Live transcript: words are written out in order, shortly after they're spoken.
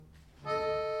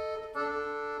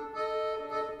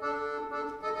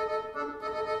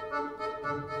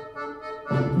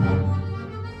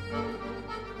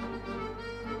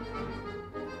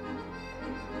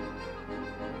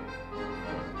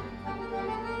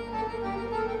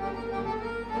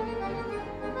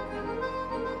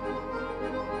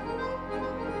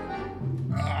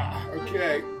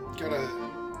Okay, gotta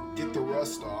get the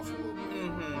rust off a little bit.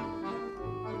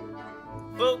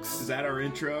 Folks, is that our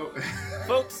intro?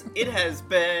 Folks, it has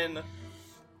been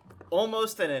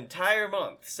almost an entire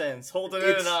month since Holden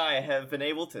and I have been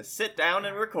able to sit down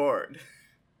and record.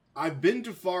 I've been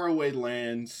to faraway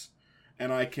lands,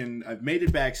 and I've made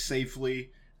it back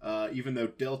safely, even though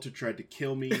Delta tried to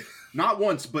kill me. Not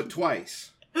once, but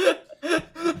twice.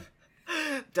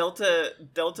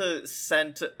 Delta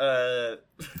sent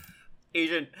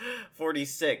Agent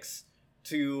 46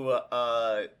 to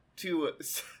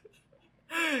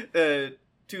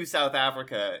South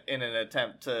Africa in an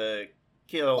attempt to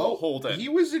kill Holden. He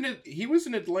was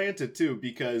in Atlanta too,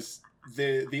 because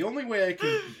the only way I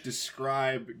can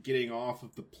describe getting off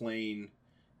of the plane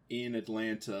in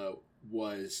Atlanta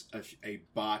was a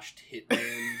botched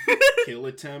hitman kill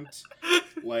attempt.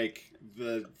 Like,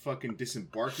 the fucking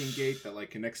disembarking gate that, like,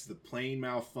 connects to the plane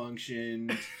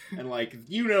malfunctioned. And, like,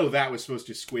 that was supposed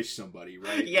to squish somebody,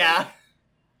 right? Yeah.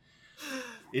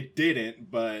 It didn't,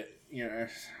 but,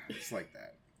 it's like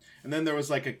that. And then there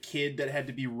was, like, a kid that had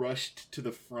to be rushed to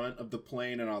the front of the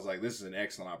plane, and I was like, this is an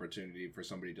excellent opportunity for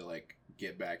somebody to, like,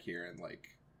 get back here and,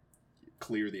 like,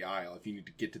 clear the aisle. If you need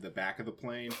to get to the back of the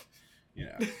plane,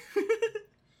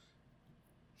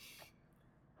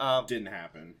 didn't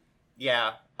happen.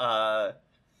 Yeah,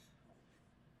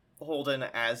 Holden,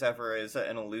 as ever, is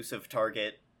an elusive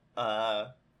target.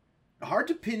 Hard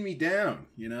to pin me down,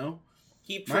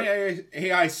 My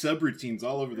AI subroutine's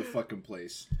all over the fucking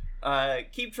place.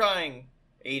 Keep trying,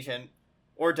 Agent.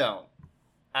 Or don't.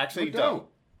 Actually, don't.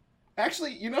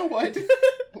 Actually, you know what?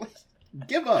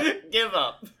 Give up. Give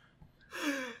up.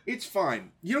 It's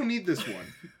fine. You don't need this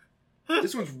one.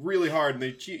 This one's really hard,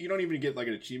 and you don't even get, like,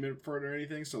 an achievement for it or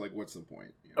anything, so, like, what's the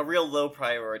point? A real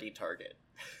low-priority target.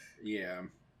 Yeah.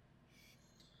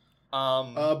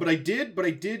 But I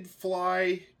did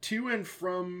fly to and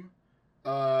from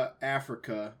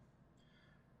Africa,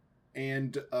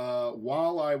 and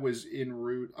while I was en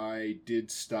route, I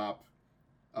did stop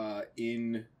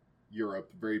in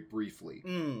Europe very briefly.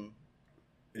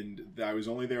 And I was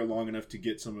only there long enough to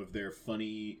get some of their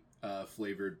funny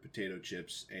flavored potato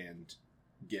chips and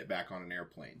get back on an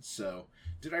airplane. So,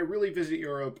 did I really visit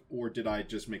Europe, or did I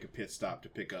just make a pit stop to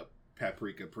pick up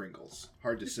paprika Pringles?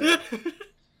 Hard to say.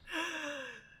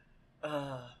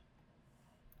 But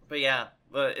yeah,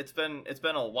 it's been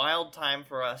a wild time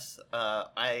for us.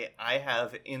 I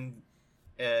have in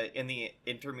the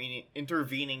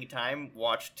intervening time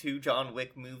watched 2 John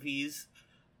Wick movies,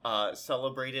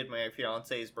 celebrated my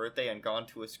fiance's birthday, and gone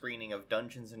to a screening of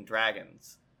Dungeons and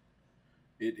Dragons.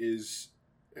 It is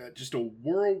just a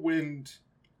whirlwind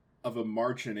of a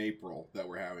March and April that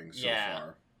we're having so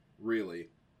far. Really.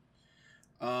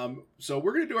 So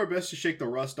we're going to do our best to shake the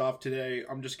rust off today.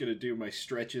 I'm just going to do my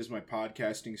stretches, my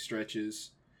podcasting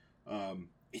stretches.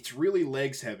 It's really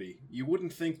legs heavy. You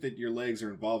wouldn't think that your legs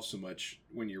are involved so much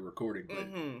when you're recording, but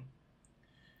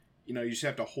you just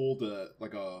have to hold a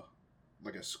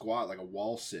squat, like a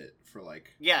wall sit for an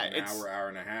hour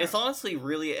and a half. It's honestly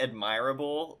really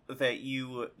admirable that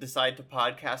you decide to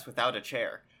podcast without a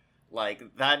chair.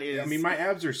 Like, that is... I mean, my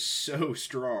abs are so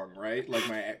strong, right? Like,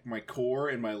 my core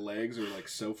and my legs are, like,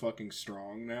 so fucking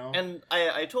strong now. And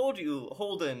I told you,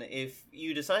 Holden, if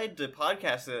you decide to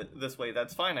podcast it this way,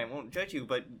 that's fine. I won't judge you,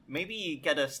 but maybe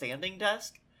get a standing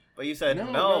desk? But you said,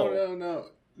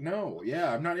 No,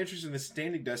 yeah, I'm not interested in a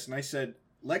standing desk. And I said,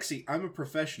 Lexi, I'm a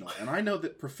professional, and I know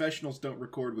that professionals don't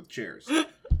record with chairs.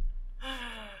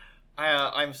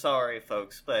 I'm sorry,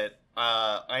 folks, but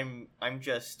I'm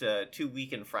just too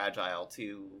weak and fragile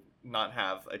to not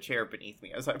have a chair beneath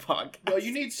me as I podcast. Well,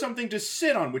 you need something to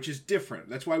sit on, which is different.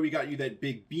 That's why we got you that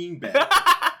big beanbag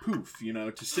poof,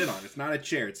 to sit on. It's not a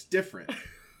chair. It's different.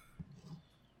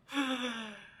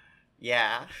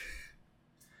 Yeah.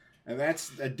 And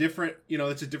that's a different,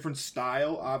 it's a different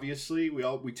style. Obviously,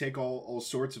 we take all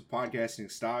sorts of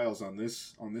podcasting styles on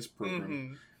this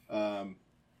program.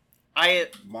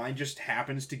 Mine just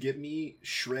happens to get me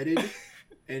shredded,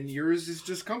 and yours is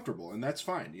just comfortable, and that's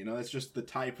fine. That's just the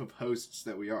type of hosts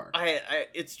that we are.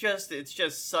 It's just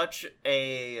such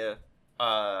a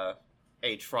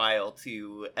trial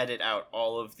to edit out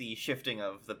all of the shifting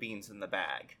of the beans in the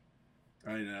bag.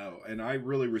 I know, and I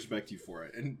really respect you for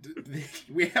it. And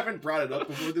we haven't brought it up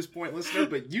before this point, listener,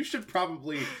 but you should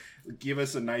probably give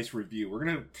us a nice review. We're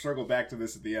going to circle back to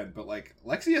this at the end, but, like,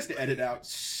 Lexi has to edit out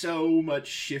so much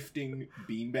shifting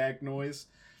beanbag noise.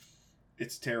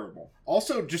 It's terrible.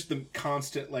 Also, just the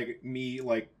constant, like, me,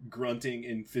 like, grunting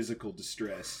in physical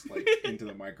distress, like, into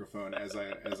the microphone as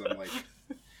I'm, like,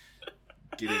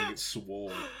 getting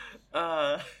swole.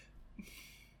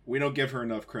 We don't give her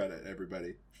enough credit,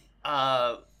 everybody.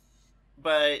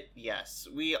 But yes,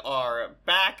 we are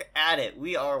back at it.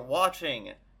 We are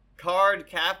watching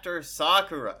Cardcaptor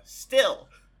Sakura. Still.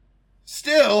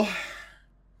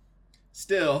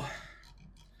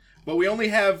 But we only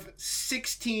have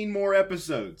 16 more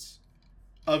episodes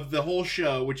of the whole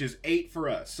show, which is 8 for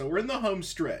us. So we're in the home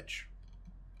stretch.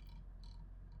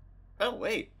 Oh,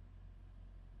 wait.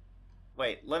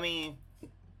 Let me...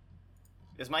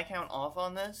 Is my count off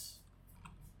on this?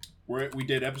 We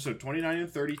did episode 29 and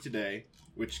 30 today,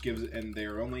 which gives... And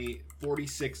there are only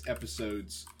 46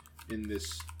 episodes in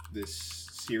this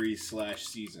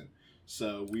series/season.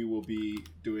 So we will be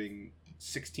doing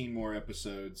 16 more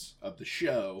episodes of the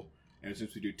show, and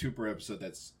since we do 2 per episode,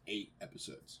 that's 8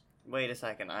 episodes. Wait a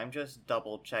second, I'm just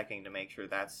double checking to make sure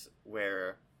that's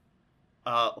where...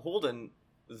 Holden,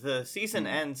 the season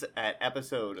ends at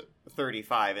episode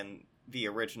 35 in the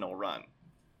original run.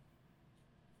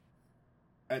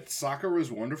 At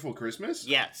Sakura's Wonderful Christmas?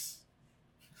 Yes.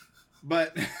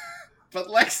 But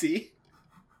Lexi,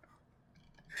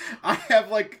 I have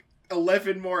like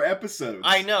 11 more episodes.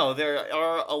 I know, there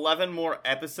are 11 more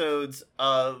episodes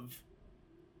of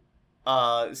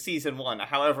season 1.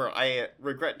 However, I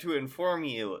regret to inform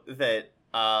you that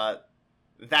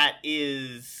that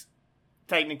is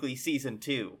technically season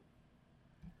 2.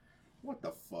 What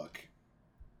the fuck?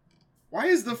 Why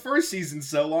is the first season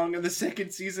so long and the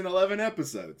second season 11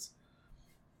 episodes?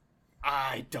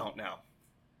 I don't know.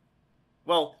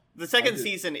 Well, the second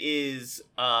season is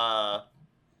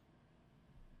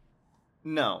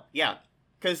no, yeah,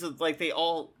 because like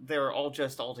they're all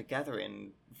just all together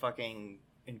in fucking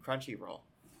in Crunchyroll.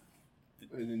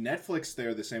 In Netflix,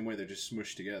 they're the same way. They're just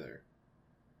smushed together.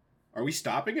 Are we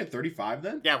stopping at 35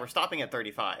 then? Yeah, we're stopping at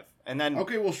 35, and then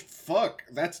okay. Well, fuck.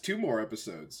 That's 2 more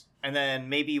episodes, and then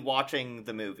maybe watching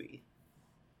the movie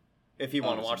if you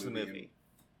want to watch the movie.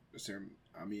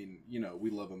 I mean, you know, we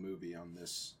love a movie on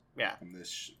this. Yeah. On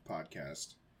this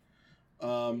podcast.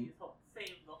 Save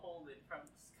the Holden from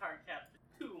Cardcaptor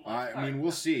 2. I mean,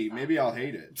 we'll see. Maybe I'll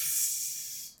hate it.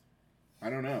 I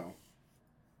don't know.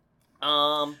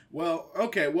 Well,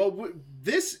 okay. Well,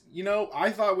 this, you know, I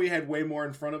thought we had way more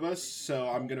in front of us, so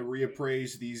I'm going to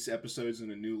reappraise these episodes in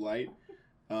a new light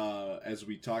as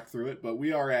we talk through it. But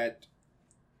we are at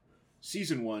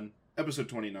Season 1, Episode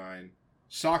 29,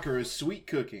 Sakura's Sweet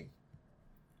Cooking.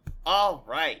 All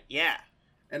right, yeah.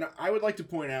 And I would like to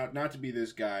point out, not to be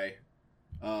this guy,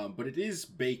 but it is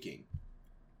baking.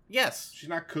 Yes. She's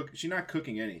not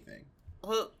cooking anything.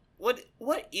 Well,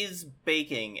 what is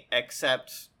baking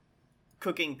except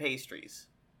cooking pastries?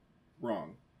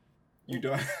 Wrong. You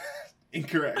don't.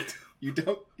 Incorrect. You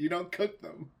don't cook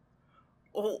them.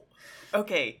 Oh,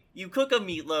 okay. You cook a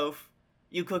meatloaf.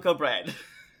 You cook a bread.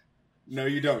 No,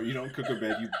 you don't. You don't cook a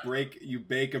bread. You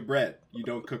bake a bread. You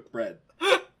don't cook bread.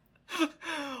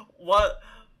 What?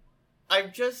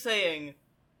 I'm just saying,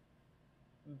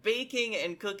 baking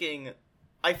and cooking,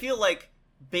 I feel like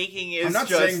baking is I'm not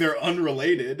saying they're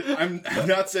unrelated. I'm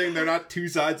not saying they're not 2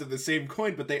 sides of the same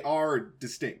coin, but they are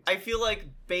distinct. I feel like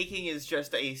baking is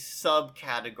just a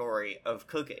subcategory of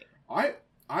cooking. I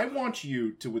want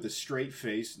you to, with a straight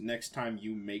face, next time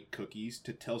you make cookies,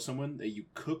 to tell someone that you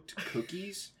cooked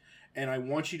cookies, and I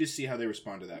want you to see how they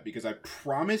respond to that, because I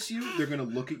promise you they're going to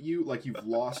look at you like you've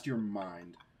lost your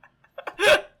mind.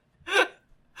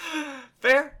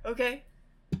 Fair? Okay.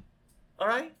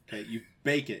 Alright. Okay, you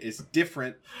bake it. It's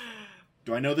different.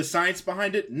 Do I know the science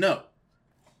behind it? No.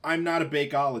 I'm not a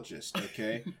bakeologist,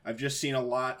 okay? I've just seen a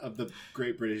lot of the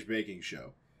Great British Baking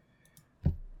Show.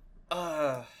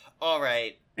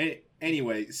 Alright.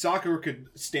 Anyway, Sakura could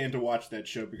stand to watch that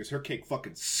show because her cake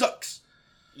fucking sucks.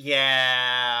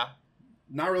 Yeah.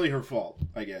 Not really her fault,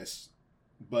 I guess.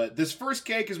 But this first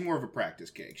cake is more of a practice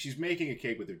cake. She's making a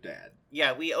cake with her dad.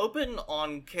 Yeah, we open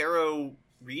on Caro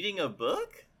reading a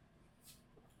book?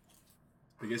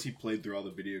 I guess he played through all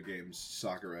the video games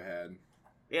Sakura had.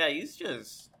 Yeah, he's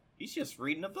just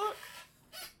reading a book.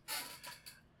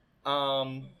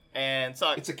 And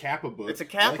so it's a Kappa book. It's a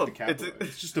Kappa. Like Kappa.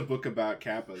 It's just a book about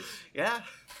Kappas. Yeah.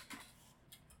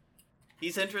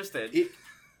 He's interested.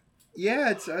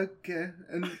 Yeah, it's okay.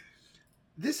 And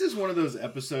This is one of those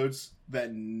episodes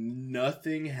that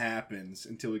nothing happens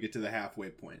until we get to the halfway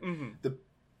point. Mm-hmm.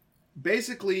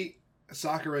 Basically,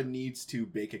 Sakura needs to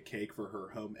bake a cake for her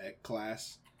home ec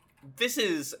class. This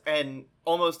is an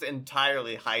almost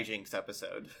entirely hijinks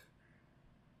episode.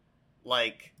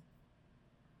 Like,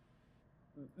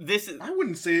 this is... I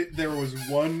wouldn't say there was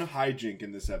one hijink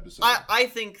in this episode. I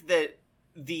think that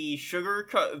the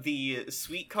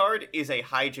sweet card is a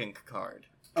hijink card.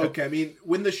 Okay, I mean,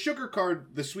 when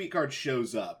the sweet card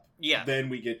shows up, yeah, then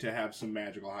we get to have some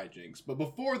magical hijinks. But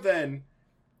before then,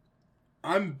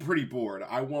 I'm pretty bored.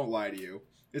 I won't lie to you.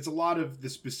 It's a lot of the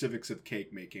specifics of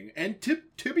cake making. And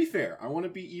to be fair, I want to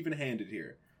be even-handed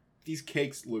here. These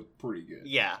cakes look pretty good.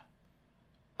 Yeah.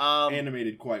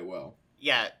 Animated quite well.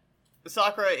 Yeah.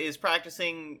 Sakura is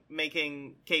practicing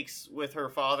making cakes with her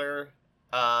father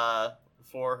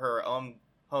for her own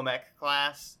home ec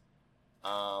class.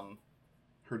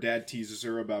 Her dad teases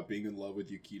her about being in love with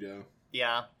Yukito.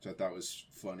 Yeah. Which I thought was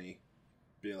funny.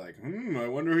 Be like, I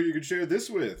wonder who you could share this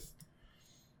with.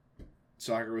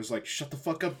 Sakura was like, shut the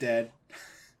fuck up, Dad.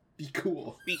 Be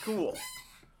cool. Be cool.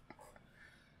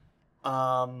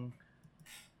 Yeah,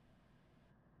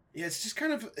 it's just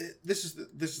kind of this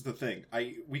is the thing.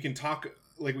 We can talk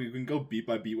we can go beat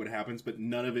by beat what happens, but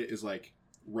none of it is like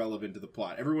relevant to the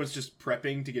plot. Everyone's just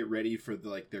prepping to get ready for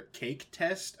their cake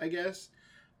test, I guess.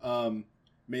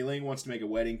 Mei Ling wants to make a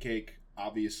wedding cake,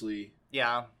 obviously.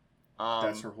 Yeah.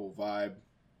 That's her whole vibe.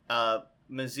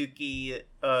 Mizuki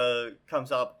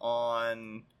comes up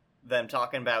on them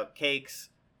talking about cakes,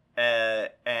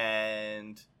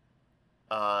 and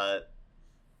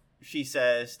she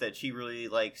says that she really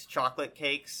likes chocolate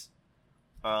cakes.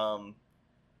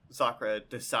 Sakura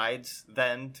decides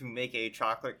then to make a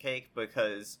chocolate cake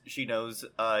because she knows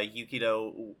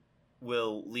Yukito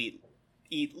will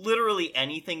eat literally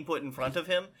anything put in front of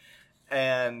him,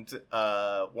 and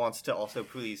wants to also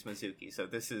please Mizuki. So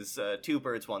this is two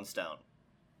birds, one stone.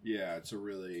 Yeah, it's a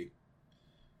really...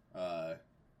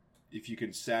 if you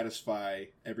can satisfy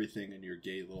everything in your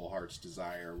gay little heart's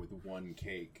desire with one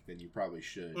cake, then you probably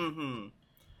should. Mm-hmm.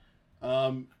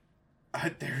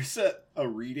 There's a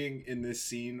reading in this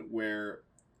scene where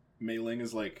Mei Ling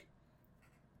is like,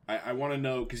 I want to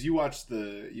know, because you watched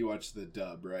the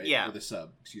dub, right? Yeah. Or the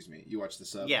sub, excuse me. You watched the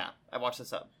sub? Yeah, I watched the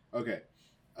sub. Okay.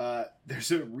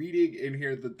 There's a reading in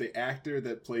here that the actor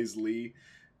that plays Lee,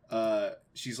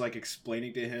 she's like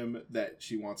explaining to him that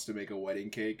she wants to make a wedding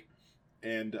cake,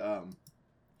 and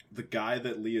the guy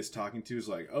that Lee is talking to is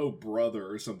like, oh, brother,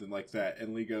 or something like that,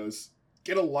 and Lee goes,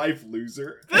 get a life,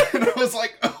 loser. And I was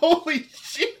like, holy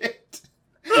shit.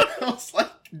 I was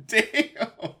like, damn.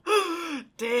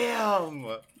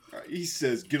 He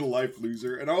says, get a life,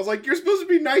 loser, and I was like, you're supposed to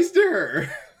be nice to her.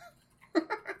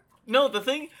 No, the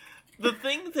thing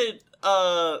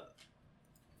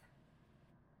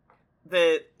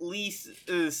that Lee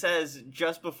says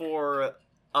just before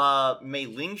Mei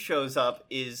Ling shows up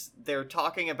is they're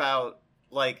talking about,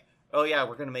 like, oh yeah,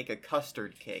 we're gonna make a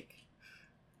custard cake.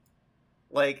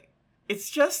 Like, it's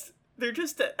just they're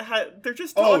just talking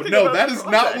oh no, about that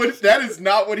is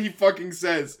not what he fucking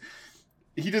says.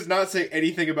 He does not say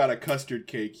anything about a custard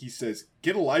cake. He says,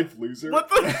 get a life, loser. What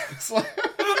the? It's like...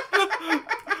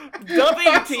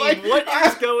 Dubbing team, like, what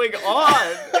is going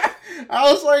on?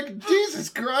 I was like, Jesus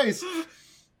Christ.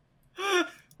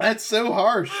 That's so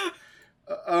harsh.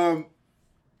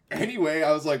 Anyway,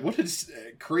 I was like, what is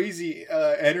crazy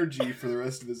energy for the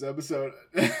rest of this episode.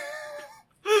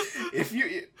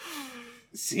 It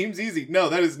seems easy. No,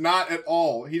 that is not at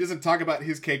all. He doesn't talk about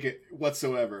his cake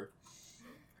whatsoever.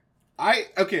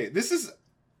 This is,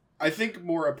 I think,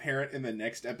 more apparent in the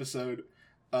next episode,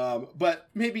 but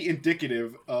maybe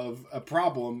indicative of a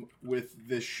problem with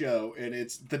this show, and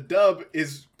it's the dub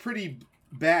is pretty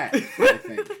bad, I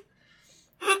think.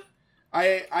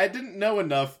 I didn't know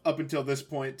enough up until this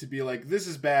point to be like, this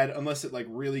is bad unless it like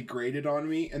really grated on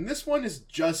me, and this one is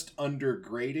just under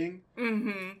grading.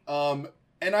 Mm-hmm.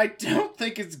 And I don't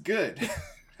think it's good.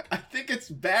 I think it's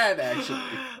bad, actually.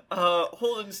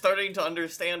 Holden's starting to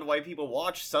understand why people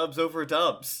watch subs over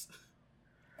dubs.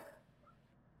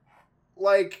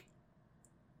 Like,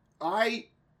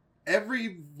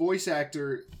 every voice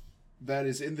actor that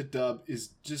is in the dub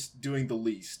is just doing the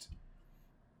least.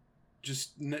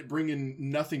 Just bringing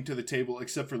nothing to the table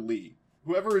except for Lee.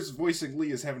 Whoever is voicing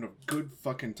Lee is having a good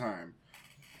fucking time.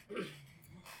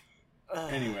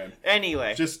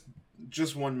 Anyway.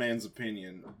 Just one man's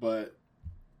opinion, but...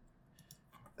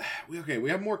 we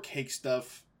have more cake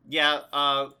stuff.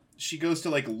 Yeah, she goes to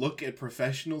like look at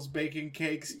professionals baking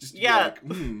cakes, just to be like,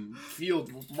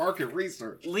 field market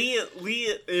research. Lee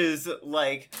is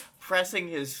like, pressing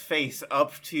his face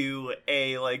up to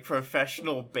a, like,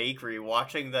 professional bakery,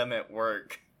 watching them at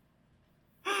work.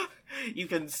 You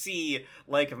can see,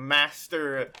 like,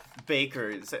 master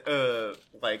bakers,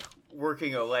 like,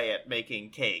 working away at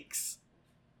making cakes.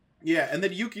 Yeah, and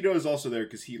then Yukito is also there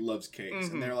because he loves cakes.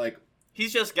 Mhm. And they're like...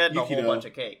 He's just getting a whole bunch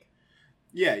of cake.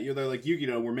 Yeah, they're like,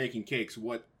 Yukito, we're making cakes.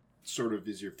 What sort of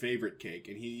is your favorite cake?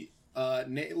 And he,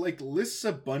 lists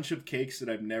a bunch of cakes that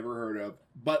I've never heard of.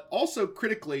 But also,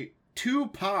 critically, 2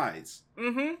 pies.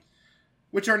 Mm-hmm.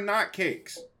 Which are not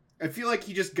cakes. I feel like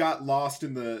he just got lost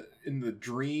in the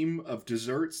dream of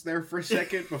desserts there for a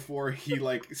second before he,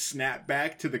 like, snapped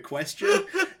back to the question.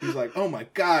 He's like, oh my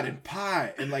god, and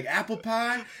pie, and, like, apple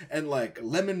pie, and, like,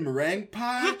 lemon meringue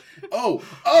pie. Oh,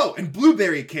 and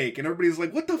blueberry cake. And everybody's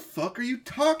like, what the fuck are you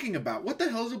talking about? What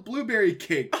the hell is a blueberry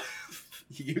cake?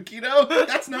 Yukito?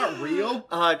 That's not real.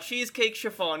 Cheesecake,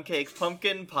 chiffon cake,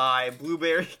 pumpkin pie,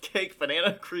 blueberry cake,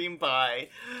 banana cream pie.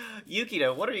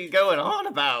 Yukito, what are you going on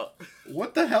about?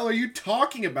 What the hell are you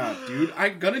talking about, dude?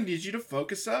 I'm gonna need you to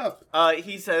focus up.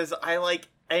 He says, I like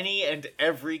any and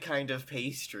every kind of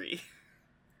pastry.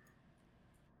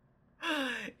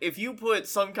 If you put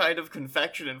some kind of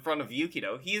confection in front of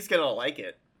Yukito, he's gonna like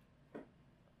it.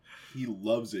 He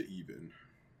loves it, even.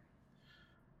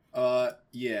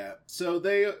 Yeah. So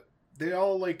they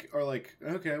all, like, are like,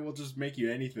 okay, we'll just make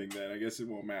you anything then. I guess it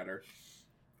won't matter.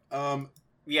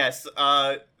 Yes,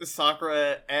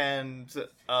 Sakura and,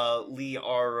 Lee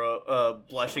are,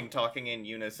 blushing, talking in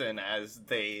unison as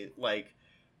they, like,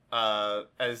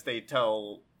 as they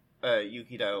tell,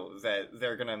 Yukito that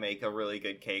they're gonna make a really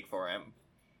good cake for him.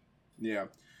 Yeah.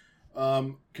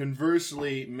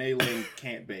 Conversely, Mei Ling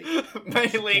can't bake. Mei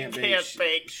Ling can't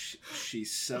bake.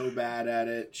 She's so bad at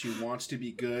it. She wants to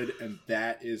be good, and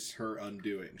that is her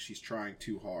undoing. She's trying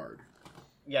too hard.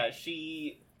 Yeah,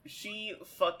 she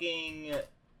fucking,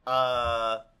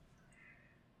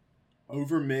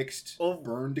 overmixed,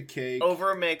 burned a cake.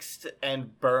 Overmixed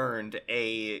and burned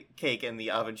a cake in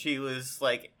the oven. She was,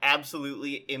 like,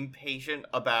 absolutely impatient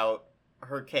about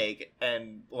her cake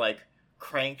and, like,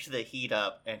 cranked the heat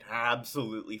up and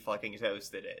absolutely fucking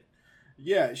toasted it.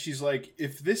 Yeah, she's like,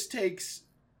 if this takes,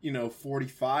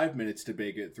 45 minutes to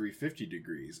bake at 350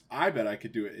 degrees, I bet I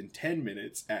could do it in 10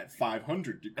 minutes at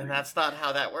 500 degrees. And that's not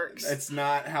how that works. That's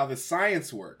not how the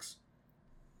science works.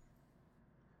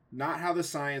 Not how the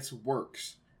science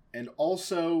works. And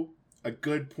also, a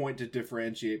good point to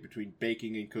differentiate between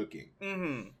baking and cooking.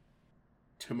 Mm-hmm.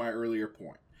 To my earlier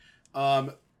point.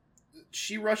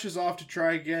 She rushes off to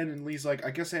try again, and Lee's like,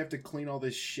 I guess I have to clean all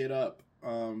this shit up.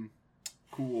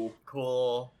 Cool.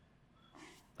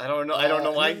 I don't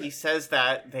know why he says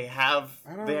that. They have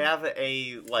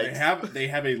a, like... They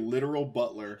have a literal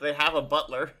butler. They have a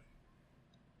butler.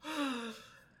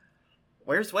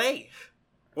 Where's Wei?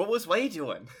 What was Wei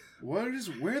doing? Where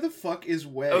the fuck is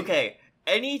Wei? Okay,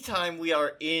 anytime we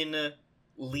are in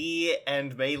Lee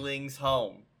and Mei Ling's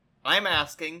home, I'm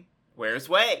asking, where's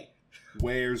Wei?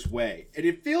 Where's Wei? And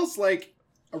it feels like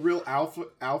a real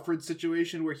Alfred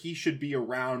situation where he should be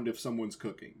around if someone's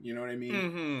cooking. You know what I mean?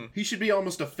 Mm-hmm. He should be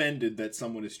almost offended that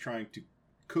someone is trying to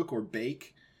cook or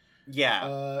bake.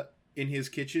 Yeah. In his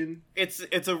kitchen.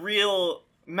 It's a real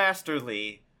Master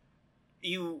Lee.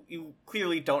 You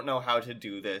clearly don't know how to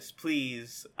do this.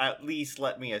 Please, at least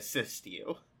let me assist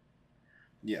you.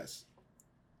 Yes.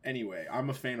 Anyway, I'm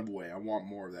a fan of Wei. I want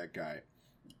more of that guy.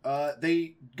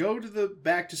 They go to the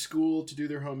back to school to do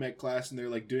their home ec class, and they're,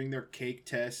 like, doing their cake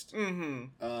test.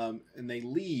 Mm-hmm. And they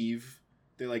leave.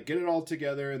 They, like, get it all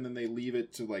together, and then they leave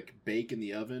it to, like, bake in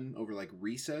the oven over, like,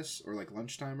 recess or, like,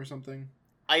 lunchtime or something.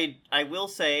 I will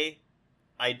say,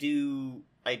 I do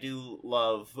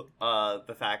love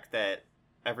the fact that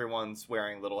everyone's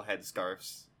wearing little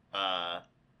headscarves. You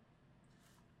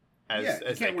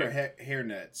can't wear hair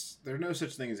nets. There's no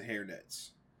such thing as hair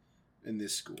nets in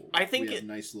this school. I think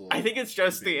it's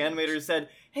just the animators said,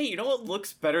 hey, you know what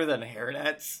looks better than hair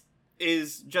nets?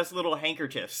 Is just little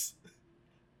handkerchiefs.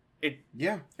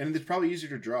 Yeah, and it's probably easier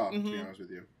to draw, mm-hmm. to be honest with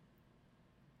you.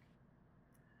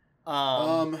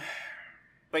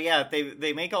 But yeah,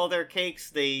 they make all their cakes,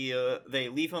 they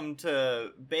leave them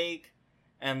to bake,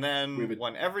 and then we have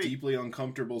a deeply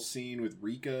uncomfortable scene with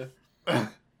Rika.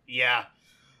 Yeah.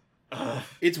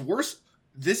 It's worse.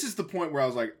 This is the point where I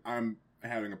was like, I'm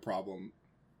having a problem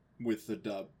with the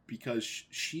dub, because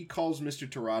she calls Mr.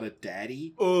 Terada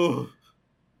daddy. Ugh.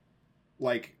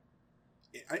 Like,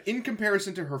 in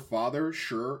comparison to her father,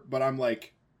 sure, but I'm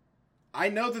like, I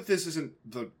know that this isn't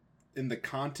in the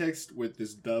context with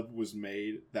this dub was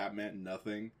made, that meant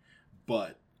nothing,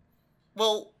 but...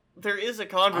 Well, there is a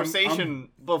conversation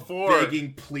before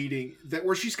begging, pleading that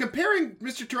where she's comparing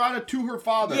Mr. Tirada to her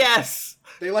father. Yes,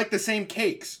 they like the same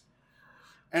cakes,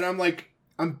 and I'm like,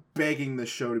 I'm begging this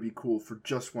show to be cool for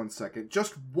just 1 second,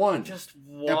 just one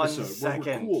episode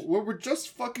second. where we're just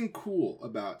fucking cool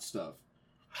about stuff.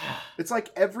 It's like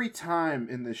every time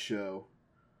in this show,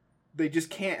 they just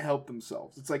can't help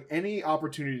themselves. It's like any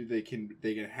opportunity they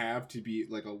can have to be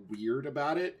like a weird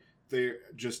about it, they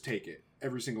just take it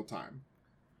every single time.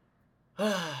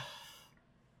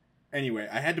 Anyway,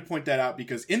 I had to point that out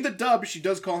because in the dub she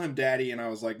does call him daddy, and I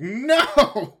was like,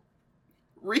 no,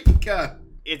 Rika,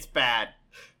 it's bad.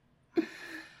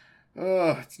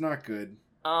 Oh, it's not good.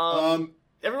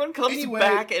 Everyone comes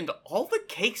back, and all the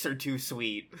cakes are too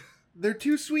sweet. They're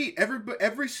too sweet.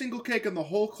 Every single cake in the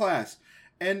whole class.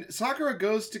 And Sakura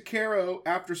goes to Karo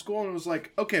after school and was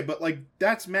like, okay, but like,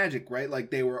 that's magic, right? Like,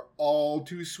 they were all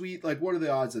too sweet. Like, what are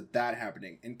the odds of that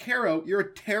happening? And Karo, you're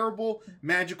a terrible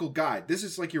magical guy. This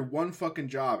is like your one fucking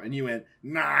job. And you went,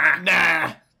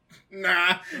 nah.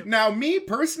 Now, me,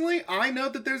 personally, I know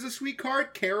that there's a sweet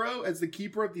card, Karo, as the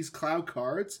keeper of these cloud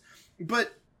cards.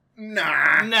 But,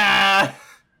 nah.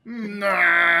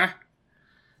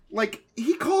 Like,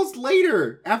 he calls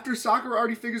later after Sakura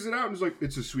already figures it out and is like,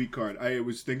 it's a sweet card. I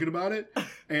was thinking about it.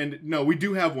 And no, we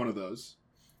do have one of those.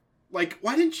 Like,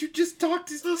 why didn't you just talk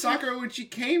to Sakura when she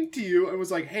came to you and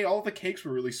was like, hey, all the cakes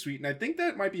were really sweet. And I think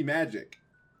that might be magic.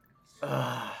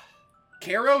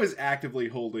 Karo is actively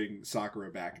holding Sakura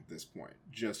back at this point.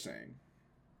 Just saying.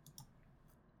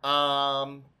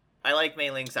 I like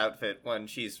Mei Ling's outfit when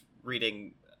she's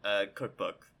reading a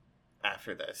cookbook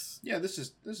after this. Yeah, this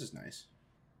is nice.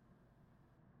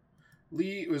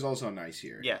 Lee was also nice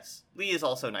here. Yes, Lee is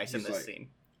also nice in this scene.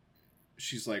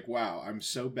 She's like, wow, I'm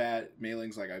so bad. Mei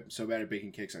Ling's like, I'm so bad at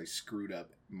baking cakes, I screwed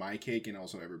up my cake and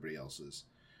also everybody else's.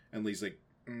 And Lee's like,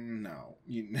 no.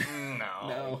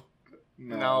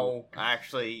 No,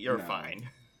 actually, you're fine.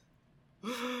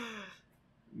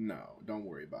 No, don't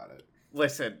worry about it.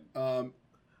 Listen,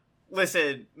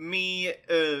 me,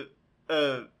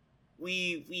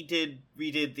 we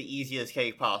did the easiest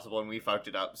cake possible and we fucked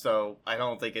it up. So I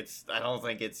don't think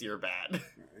it's your bad.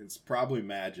 It's probably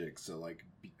magic. So like,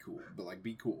 be cool, but like,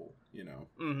 be cool, you know.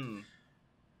 Mm-hmm.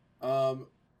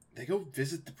 They go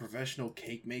visit the professional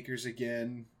cake makers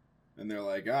again, and they're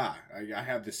like, I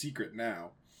have the secret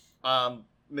now.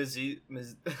 Mizuki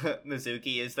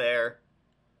is there.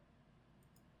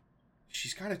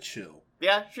 She's kind of chill.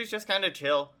 Yeah, she's just kind of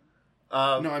chill.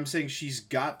 No, I'm saying she's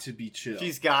got to be chill.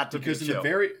 She's got to be chill.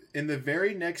 Because in the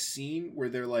very next scene where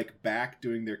they're like back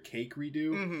doing their cake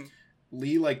redo, mm-hmm.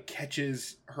 Lee like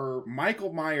catches her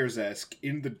Michael Myers-esque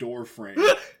in the door frame,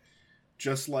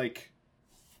 just like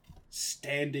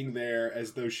standing there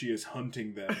as though she is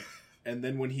hunting them. And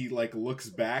then when he like looks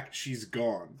back, she's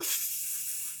gone.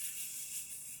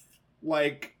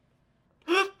 Like,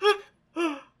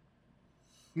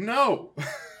 no.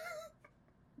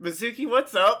 Mizuki,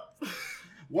 what's up?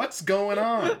 What's going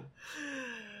on?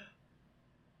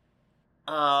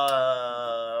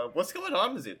 What's going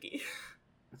on, Mizuki?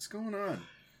 What's going on?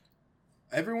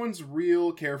 Everyone's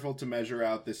real careful to measure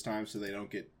out this time so they don't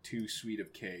get too sweet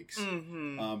of cakes.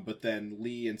 Mm-hmm. But then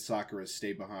Lee and Sakura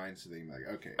stay behind, so they're like,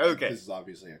 okay, this is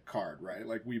obviously a card, right?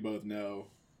 Like, we both know.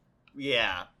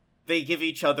 Yeah. They give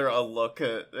each other a look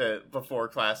before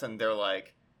class, and they're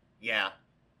like, yeah.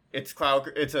 It's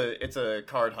a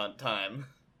card hunt time.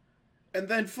 And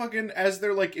then fucking, as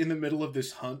they're like in the middle of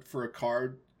this hunt for a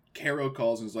card, Karo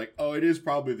calls and is like, oh, it is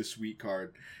probably the sweet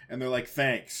card. And they're like,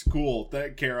 thanks, cool,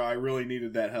 Karo, I really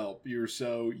needed that help. You're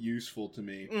so useful to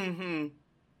me. Mm-hmm.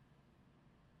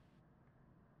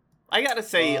 I gotta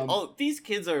say, these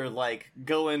kids are like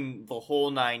going the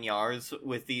whole 9 yards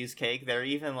with these cake. They're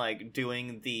even like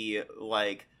doing the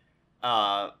like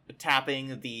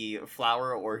tapping the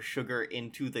flour or sugar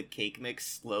into the cake mix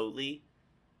slowly.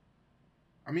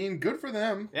 I mean, good for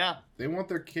them. Yeah. They want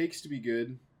their cakes to be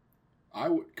good.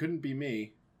 Couldn't be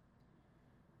me.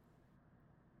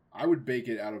 I would bake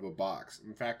it out of a box.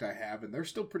 In fact, I have, and they're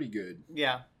still pretty good.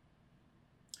 Yeah.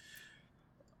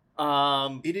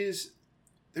 It is.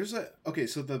 Okay,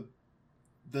 so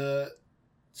the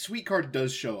sweet card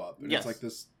does show up, and it's like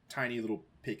this tiny little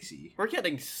pixie. We're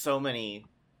getting so many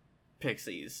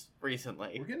pixies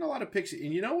recently. We're getting a lot of pixies,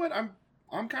 and you know what?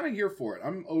 I'm kind of here for it.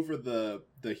 I'm over the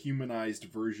humanized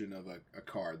version of a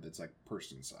card that's like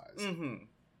person size. Mm-hmm.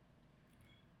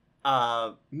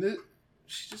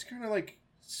 She just kind of like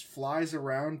flies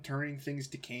around turning things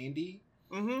to candy.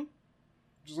 Mm-hmm.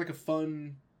 Just like a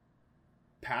fun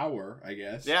power, I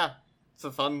guess. Yeah, it's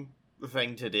a fun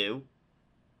thing to do.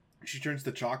 She turns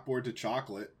the chalkboard to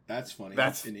chocolate. That's funny.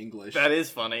 That's in English. That is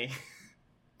funny.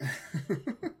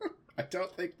 I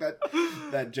don't think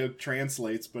that joke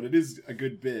translates, but it is a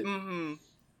good bit. Mm-hmm.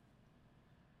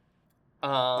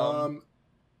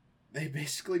 They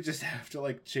basically just have to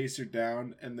like chase her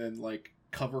down and then like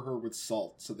cover her with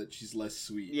salt so that she's less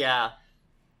sweet. Yeah.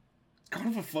 It's kind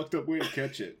of a fucked up way to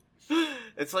catch it.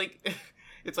 It's like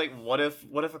what if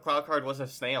a cloud card was a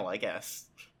snail, I guess.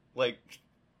 Like,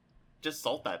 just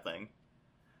salt that thing.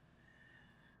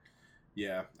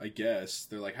 Yeah, I guess.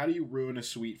 They're like, how do you ruin a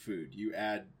sweet food? You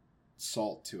add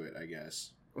salt to it, I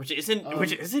guess. Which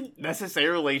isn't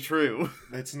necessarily true.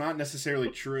 That's not necessarily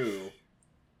true.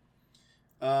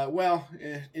 Well,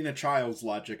 in a child's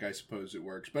logic, I suppose it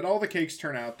works. But all the cakes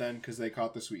turn out then because they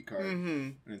caught the sweet card,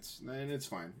 and it's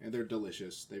fine. And they're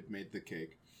delicious. They've made the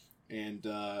cake, and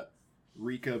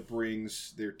Rika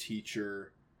brings their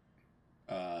teacher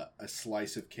a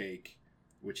slice of cake,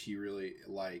 which he really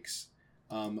likes.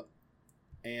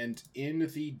 And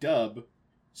in the dub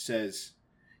says,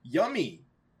 "Yummy."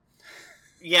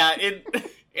 Yeah,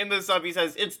 in the sub he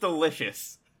says it's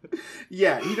delicious.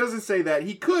 Yeah, he doesn't say that.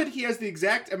 He could. He has the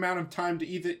exact amount of time to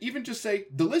even just say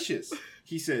delicious.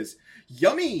 He says,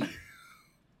 "Yummy."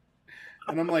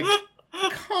 And I'm like,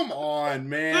 come on,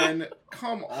 man.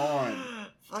 Come on.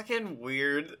 Fucking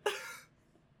weird.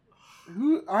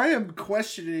 I am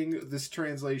questioning this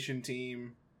translation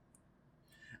team.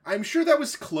 I'm sure that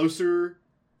was closer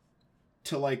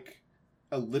to like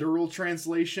a literal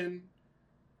translation.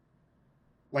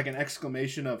 Like an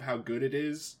exclamation of how good it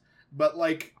is. But,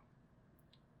 like,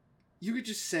 you could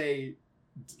just say,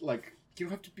 like, you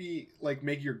don't have to be, like,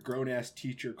 make your grown-ass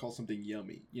teacher call something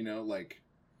yummy, you know? Like...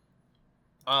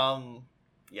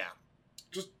 yeah.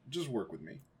 Just work with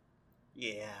me.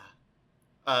 Yeah.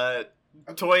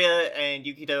 Toya and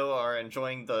Yukito are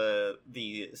enjoying the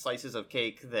slices of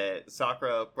cake that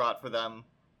Sakura brought for them.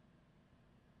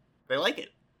 They like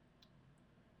it.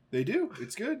 They do.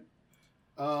 It's good.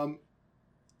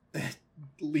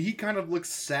 He kind of looks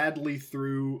sadly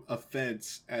through a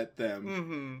fence at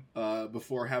them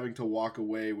before having to walk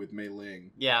away with Mei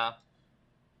Ling. Yeah.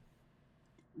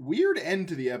 Weird end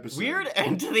to the episode.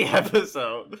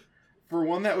 For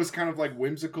one that was kind of like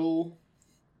whimsical.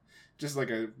 Just like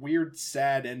a weird,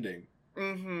 sad ending.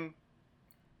 Mm-hmm.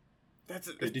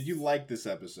 Did you like this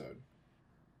episode?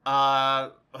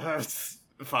 It's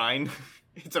fine.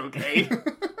 It's okay.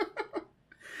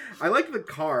 I like the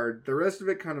card. The rest of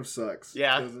it kind of sucks.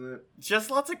 Yeah. Doesn't it?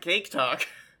 Just lots of cake talk.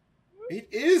 It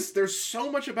is. There's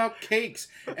so much about cakes.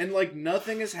 And, like,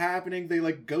 nothing is happening. They,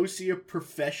 like, go see a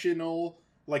professional.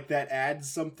 Like, that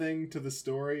adds something to the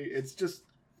story. It's just...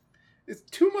 It's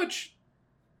too much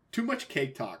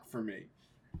cake talk for me.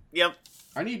 Yep.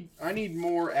 I need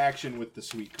more action with the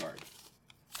sweet card.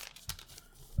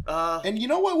 And you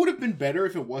know what would have been better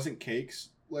if it wasn't cakes,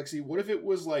 Lexi? What if it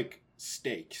was, like,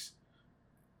 steaks?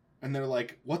 And they're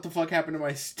like, what the fuck happened to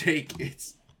my steak?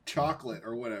 It's chocolate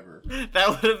or whatever. That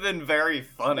would have been very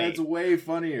funny. That's way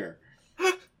funnier.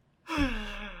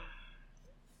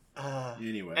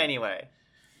 Anyway.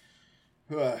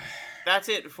 That's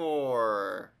it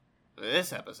for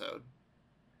this episode.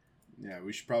 Yeah,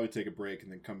 we should probably take a break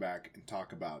and then come back and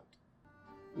talk about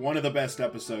one of the best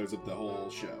episodes of the whole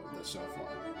show so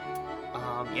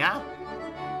far. Yeah.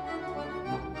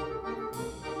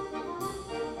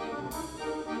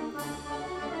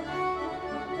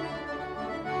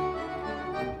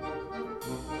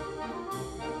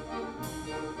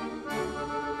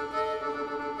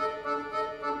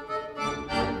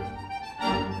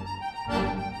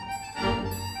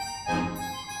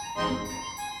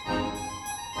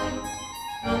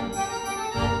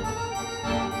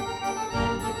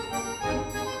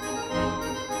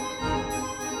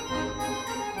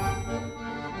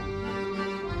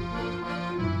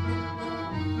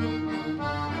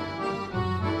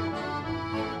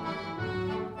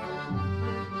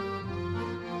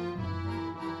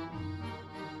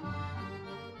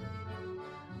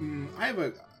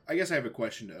 I guess I have a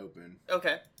question to open.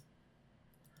 Okay.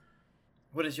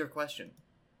 What is your question?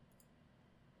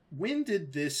 When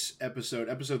did this episode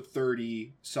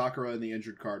 30, Sakura and the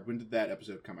Injured Card, when did that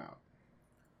episode come out?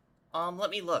 Let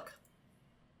me look.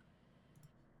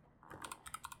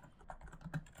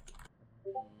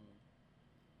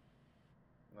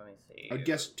 Let me see. I'd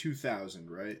guess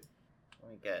 2000, right?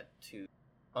 Let me get to...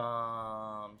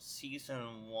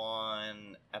 Season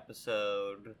 1,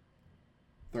 episode...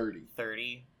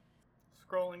 30.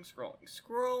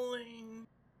 Scrolling.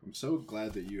 I'm so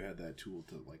glad that you had that tool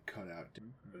to, like, cut out.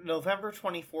 November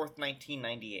 24th,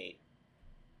 1998.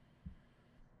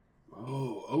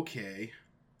 Oh, okay.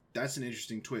 That's an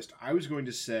interesting twist. I was going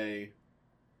to say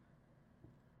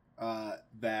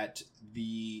that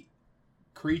the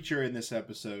creature in this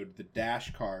episode, the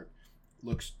dash cart,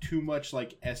 looks too much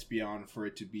like Espeon for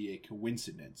it to be a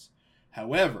coincidence.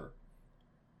 However,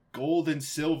 Gold and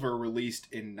Silver released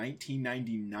in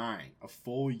 1999, a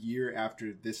full year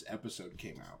after this episode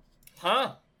came out.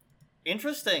 Huh.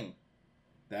 Interesting.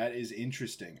 That is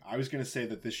interesting. I was going to say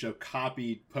that this show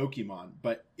copied Pokemon,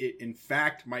 but it in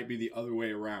fact might be the other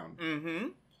way around. Mm-hmm.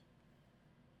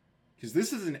 Because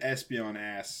this is an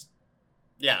Espeon-ass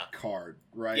card,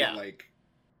 right? Yeah. Like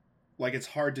it's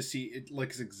hard to see. It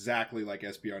looks exactly like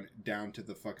Espeon down to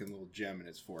the fucking little gem in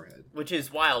its forehead. Which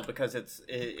is wild because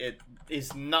it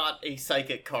is not a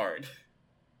psychic card.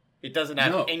 It doesn't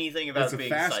have anything about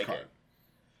being psychic. Card.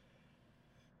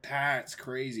 That's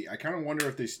crazy. I kind of wonder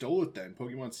if they stole it then.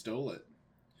 Pokemon stole it.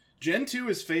 Gen 2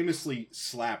 is famously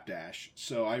Slapdash,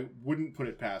 so I wouldn't put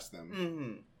it past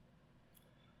them.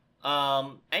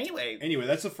 Mm-hmm. Anyway,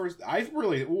 that's the first... I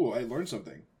learned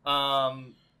something.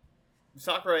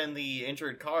 Sakura and the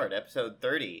Injured Card, episode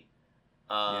 30.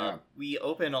 We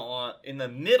open in the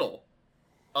middle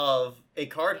of a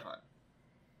card hunt.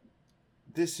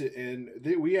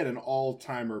 We had an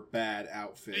all-timer bad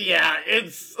outfit. Yeah,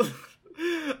 it's...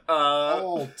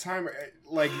 all-timer.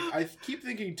 Like, I keep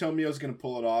thinking Tomio's gonna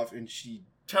pull it off, and she...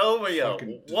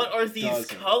 Tomio, what are these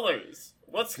colors?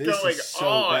 What's going on? This is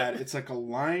so bad. It's like a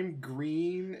lime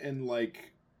green and,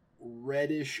 like,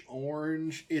 reddish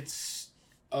orange. It's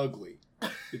ugly.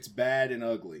 It's bad and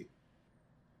ugly.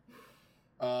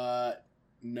 No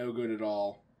good at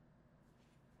all.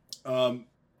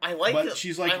 I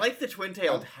like the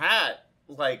twin-tailed hat,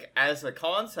 like, as a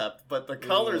concept, but the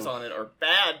colors on it are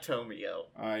bad, Tomio.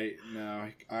 I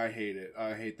hate it.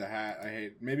 I hate the hat.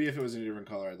 Maybe if it was in a different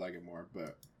color, I'd like it more,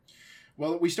 but...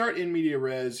 Well, we start in media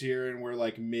res here, and we're,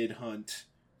 like, mid-hunt.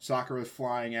 Sakura is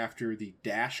flying after the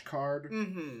dash card.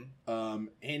 Mm-hmm.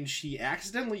 And she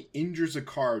accidentally injures a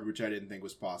card, which I didn't think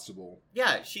was possible.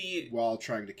 Yeah, while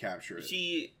trying to capture it.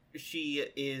 She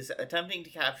is attempting to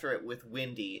capture it with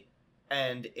Windy,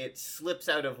 and it slips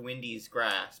out of Windy's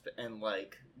grasp and,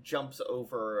 like, jumps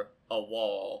over a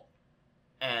wall.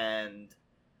 And,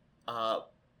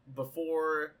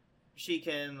 before she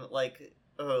can, like,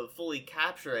 fully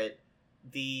capture it,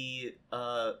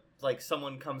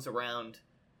 someone comes around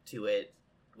to it.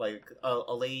 Like,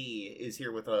 a lady is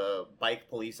here with a bike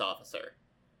police officer.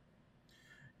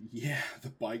 Yeah, the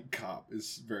bike cop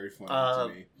is very funny to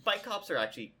me. Bike cops are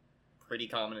actually pretty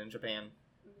common in Japan.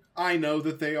 I know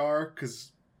that they are,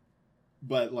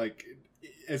 but, like,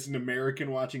 as an American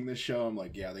watching this show, I'm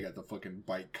like, yeah, they got the fucking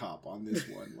bike cop on this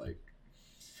one. Like,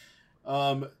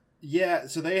 yeah,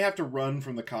 so they have to run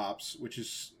from the cops, which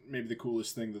is maybe the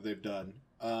coolest thing that they've done.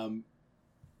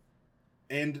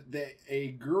 And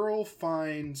a girl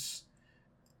finds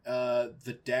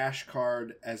the dash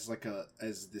card as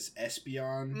this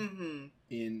Espeon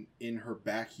in her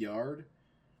backyard.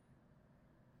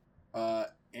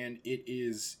 And it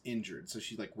is injured, so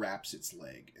she, like, wraps its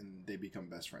leg, and they become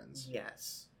best friends.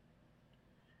 Yes.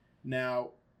 Now,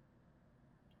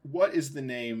 what is the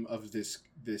name of this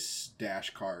dash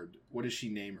card? What does she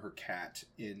name her cat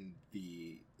in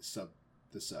the sub?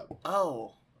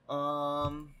 Oh,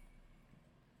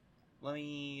 let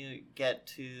me get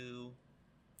to...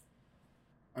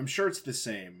 I'm sure it's the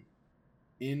same.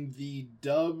 In the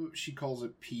dub, she calls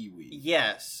it Pee-wee.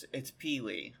 Yes, it's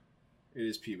Pee-wee. It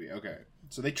is Pee-wee, okay.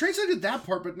 So they translated that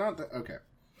part, but not the... Okay.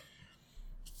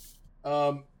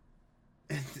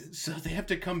 So they have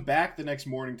to come back the next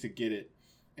morning to get it.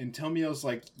 And Tomio's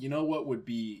like, you know what would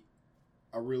be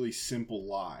a really simple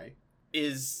lie?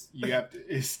 Is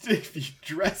if you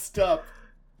dressed up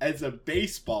as a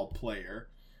baseball player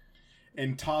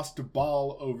and tossed a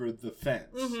ball over the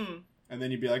fence. Mm-hmm. And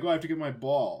then you'd be like, oh, I have to get my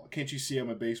ball. Can't you see I'm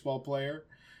a baseball player?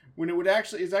 When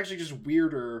it's actually just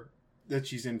weirder that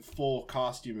she's in full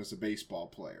costume as a baseball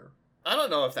player. I don't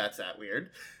know if that's that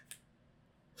weird.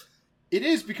 It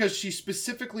is, because she's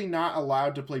specifically not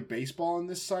allowed to play baseball on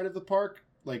this side of the park.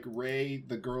 Like, Ray,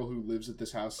 the girl who lives at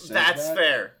this house, says That's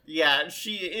fair. Yeah,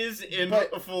 she is in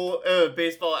a full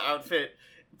baseball outfit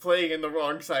playing in the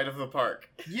wrong side of the park.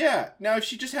 Yeah. Now, if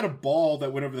she just had a ball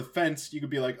that went over the fence, you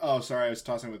could be like, oh, sorry, I was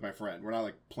tossing it with my friend. We're not,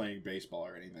 like, playing baseball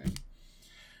or anything.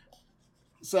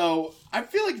 So, I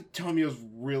feel like Tomio's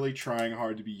really trying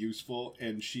hard to be useful,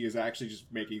 and she is actually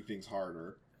just making things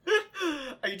harder.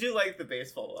 I do like the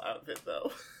baseball outfit,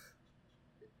 though.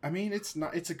 I mean, it's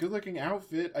a good-looking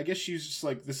outfit. I guess she's just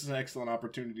like, this is an excellent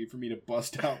opportunity for me to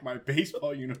bust out my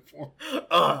baseball uniform.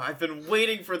 I've been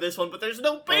waiting for this one, but there's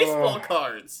no baseball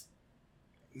cards!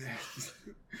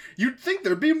 You'd think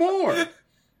there'd be more!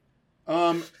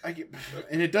 And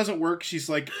it doesn't work. She's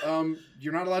like,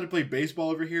 you're not allowed to play baseball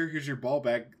over here. Here's your ball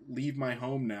bag. Leave my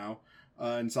home now.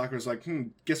 And Sakura's like,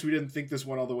 guess we didn't think this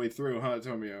one all the way through, huh,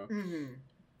 Tomio? Mm-hmm.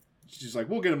 She's like,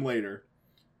 we'll get him later.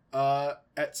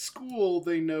 At school,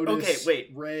 they notice. Okay,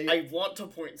 wait. Ray. I want to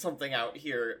point something out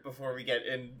here before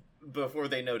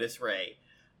they notice Ray.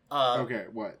 Okay,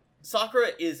 what? Sakura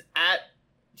is at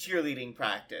cheerleading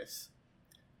practice.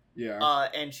 Yeah.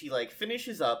 And she, like,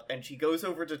 finishes up, and she goes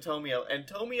over to Tomio, and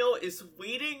Tomio is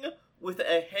waiting with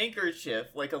a handkerchief,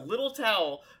 like a little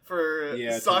towel, for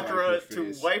Sakura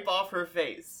to wipe off her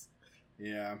face.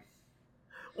 Yeah.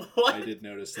 What? I did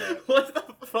notice that. What the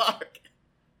fuck?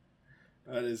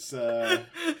 That is,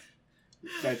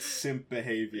 that's simp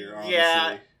behavior, honestly.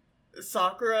 Yeah.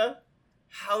 Sakura,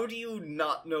 how do you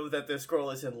not know that this girl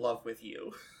is in love with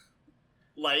you?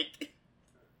 Like...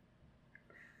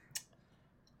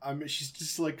 she's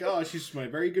just like, oh, she's my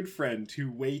very good friend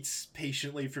who waits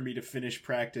patiently for me to finish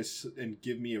practice and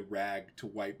give me a rag to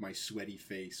wipe my sweaty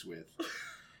face with.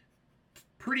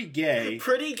 Pretty gay.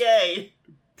 Pretty gay.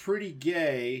 Pretty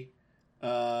gay.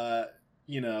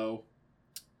 You know,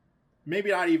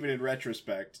 maybe not even in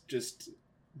retrospect, just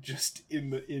in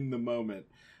the moment.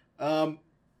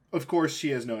 Of course,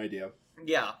 she has no idea.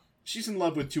 Yeah. She's in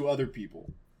love with two other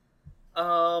people.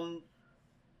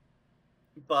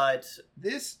 But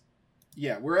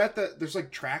we're at there's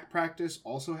like track practice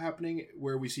also happening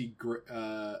where we see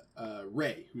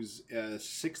Ray, who's a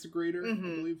 6th grader, I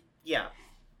believe. Yeah.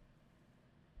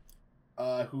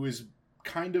 Who is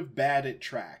kind of bad at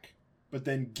track, but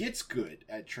then gets good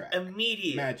at track.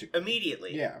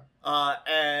 Immediately. Yeah.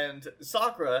 And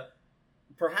Sakura,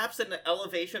 perhaps in the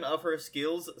elevation of her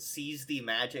skills, sees the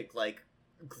magic, like,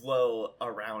 glow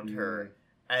around her.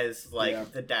 As,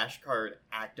 like, the dash card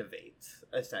activates,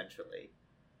 essentially.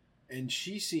 And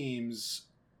she seems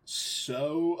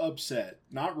so upset.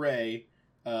 Not Ray,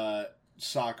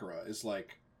 Sakura is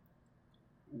like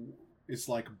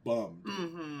bummed.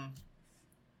 Mm-hmm.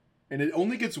 And it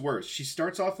only gets worse. She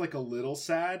starts off, like, a little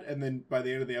sad, and then by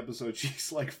the end of the episode,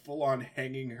 she's, like, full-on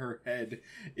hanging her head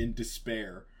in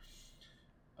despair.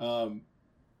 It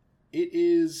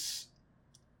is...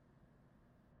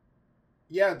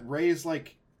 Yeah, Ray is,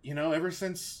 like... You know, ever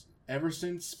since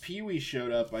Pee-wee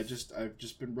showed up, I've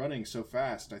just been running so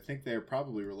fast. I think they're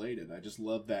probably related. I just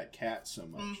love that cat so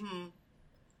much. Mm-hmm.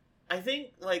 I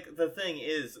think, like, the thing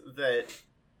is that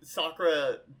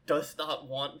Sakura does not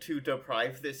want to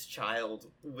deprive this child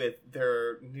with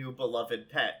their new beloved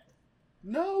pet.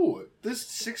 No! This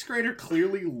 6th grader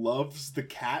clearly loves the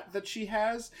cat that she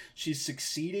has. She's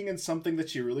succeeding in something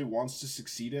that she really wants to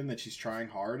succeed in, that she's trying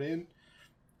hard in.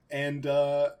 And,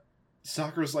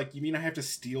 Sakura's like, you mean I have to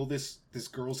steal this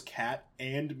girl's cat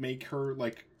and make her,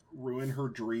 like, ruin her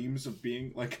dreams of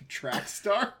being, like, a track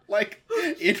star? Like,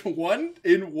 in one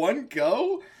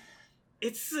go?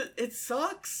 It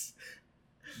sucks.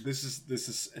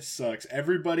 This sucks.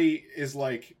 Everybody is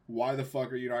like, why the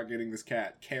fuck are you not getting this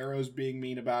cat? Caro's being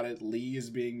mean about it. Lee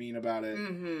is being mean about it.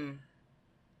 Mm-hmm.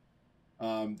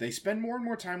 They spend more and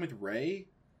more time with Ray.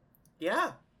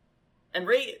 Yeah. And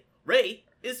Ray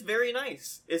is very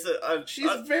nice.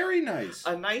 She's very nice.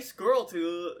 A nice girl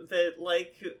that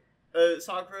like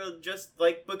Sakura just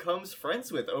like becomes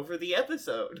friends with over the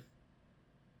episode.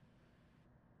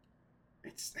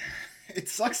 It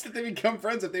sucks that they become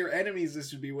friends. If they were enemies,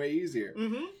 this would be way easier.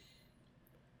 Mm-hmm.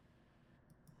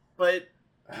 But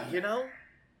you know,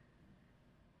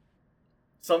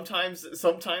 sometimes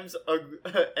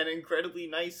an incredibly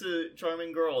nice,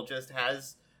 charming girl just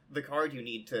has the card you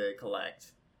need to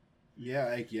collect. Yeah,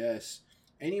 I guess.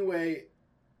 Anyway,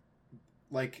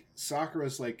 like,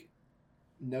 Sakura's, like,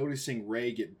 noticing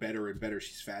Ray get better and better.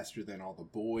 She's faster than all the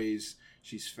boys.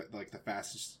 She's, like, the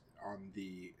fastest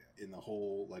in the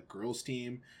whole, like, girls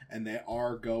team. And they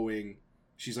are going...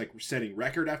 She's, like, setting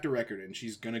record after record, and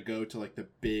she's gonna go to, like, the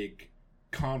big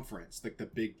conference, like, the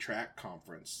big track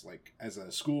conference, like, as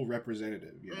a school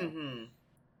representative, you know? Mm-hmm.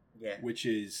 Yeah. Which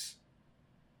is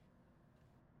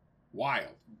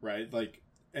wild, right? Like...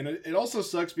 And it also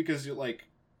sucks because, like,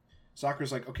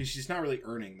 Sakura's like, okay, she's not really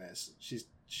earning this. She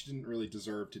didn't really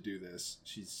deserve to do this.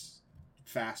 She's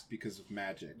fast because of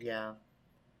magic. Yeah.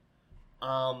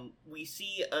 We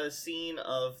see a scene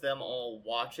of them all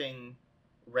watching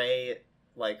Ray,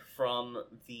 like, from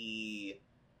the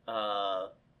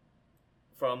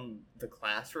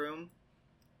classroom.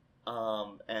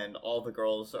 And all the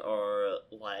girls are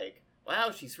like,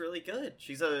 wow, she's really good.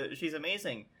 She's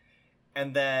amazing.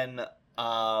 And then...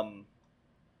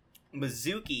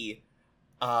 Mizuki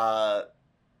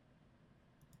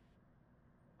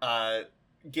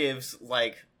gives,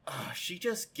 like, she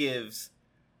just gives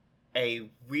a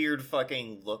weird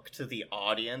fucking look to the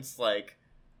audience, like,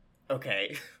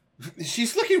 okay.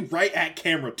 She's looking right at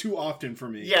camera too often for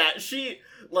me. Yeah, she,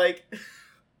 like...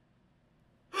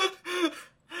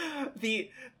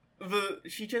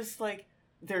 she just, like,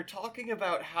 they're talking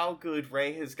about how good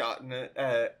Rey has gotten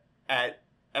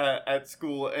at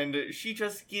school, and she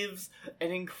just gives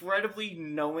an incredibly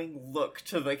knowing look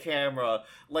to the camera,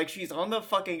 like she's on The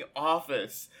fucking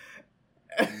Office.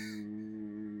 I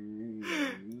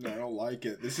don't like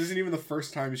it. This isn't even the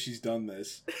first time she's done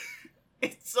this.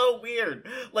 It's so weird.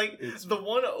 Like, the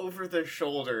one over the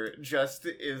shoulder just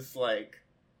is, like,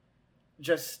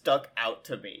 just stuck out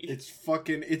to me. It's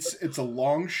fucking... It's a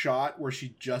long shot where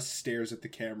she just stares at the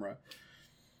camera.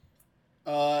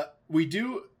 We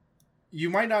do... You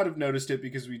might not have noticed it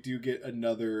because we do get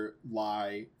another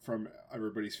lie from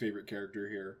everybody's favorite character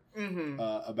here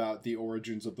about the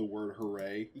origins of the word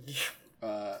hooray.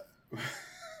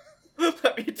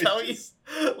 Let me tell you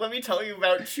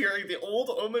about cheering. The old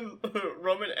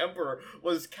Roman emperor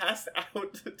was cast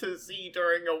out to sea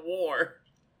during a war.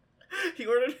 He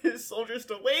ordered his soldiers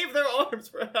to wave their arms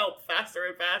for help faster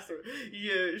and faster.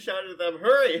 He shouted at them,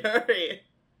 "Hurry, hurry!"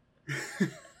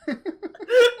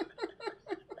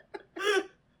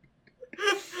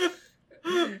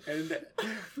 And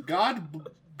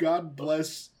God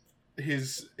bless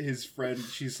his friend.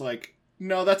 She's like,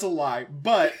 no, that's a lie,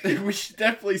 but we should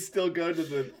definitely still go to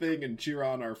the thing and cheer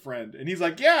on our friend. And he's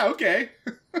like, yeah, okay.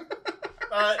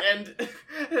 And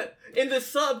in the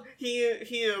sub,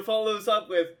 he follows up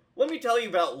with, "Let me tell you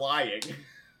about lying."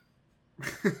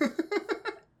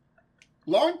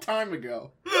 Long time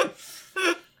ago.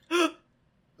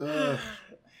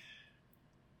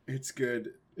 It's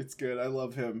good. It's good. I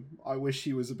love him. I wish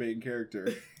he was a main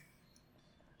character.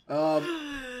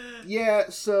 Yeah,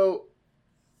 so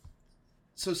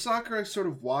Sakura sort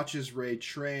of watches Rey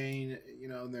train,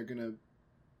 and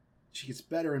she gets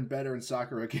better and better, and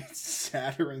Sakura gets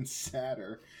sadder and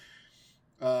sadder.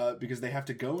 Because they have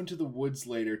to go into the woods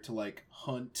later to, like,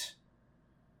 hunt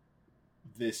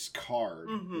this card,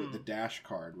 the dash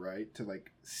card, right? To,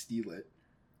 like, steal it.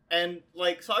 And,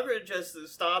 like, Sakura just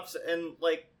stops and,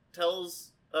 like,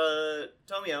 tells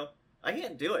Tomio, "I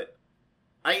can't do it.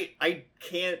 I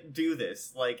can't do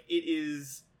this. Like,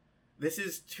 this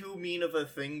is too mean of a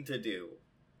thing to do."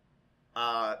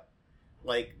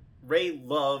 Like, Rey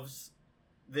loves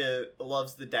the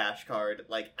dash card,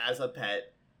 like, as a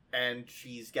pet, and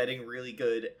she's getting really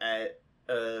good at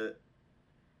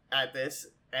this,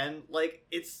 and, like,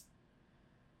 it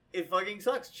fucking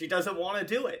sucks. She doesn't want to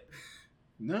do it.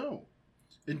 No.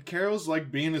 And Carol's,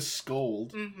 like, being a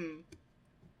scold.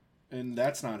 And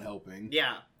that's not helping.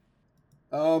 Yeah.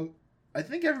 I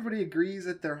think everybody agrees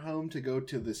that they're home to go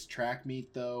to this track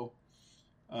meet, though.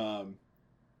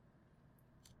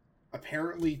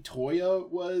 Apparently Toya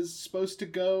was supposed to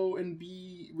go and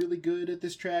be really good at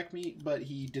this track meet, but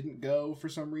he didn't go for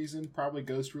some reason. Probably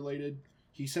ghost-related.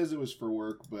 He says it was for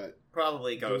work, but...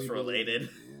 Probably ghost-related.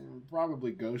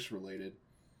 Probably ghost-related.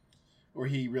 Or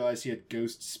he realized he had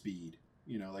ghost speed.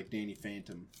 Like Danny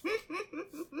Phantom.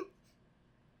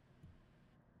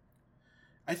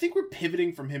 I think we're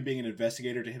pivoting from him being an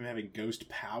investigator to him having ghost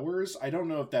powers. I don't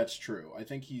know if that's true. I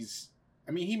think he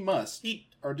must.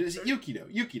 Or does Yukido?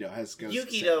 Yukido has ghost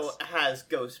Yukido sense. has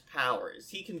ghost powers.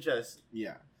 He can just...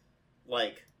 Yeah.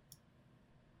 Like...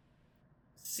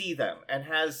 see them. And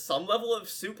has some level of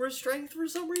super strength for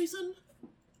some reason?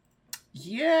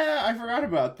 Yeah, I forgot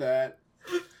about that.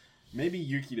 Maybe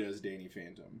Yukido's Danny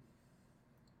Phantom.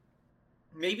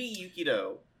 Maybe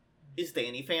Yukido is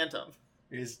Danny Phantom.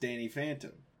 Is Danny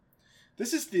Phantom.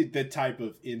 This is the type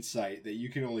of insight that you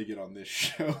can only get on this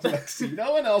show, Lexi.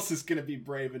 No one else is going to be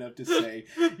brave enough to say,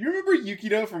 you remember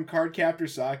Yukido from Cardcaptor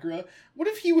Sakura? What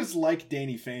if he was like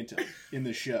Danny Phantom in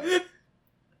the show?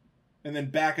 And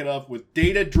then back it up with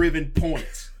data-driven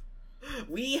points.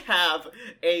 We have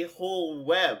a whole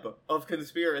web of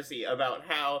conspiracy about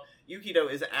how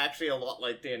Yukido is actually a lot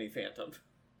like Danny Phantom.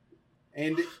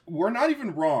 And we're not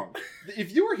even wrong.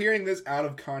 If you were hearing this out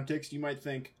of context, you might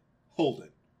think, hold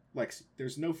it, Lexi,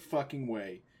 there's no fucking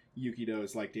way Yukido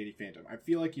is like Danny Phantom. I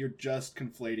feel like you're just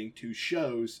conflating two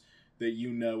shows that you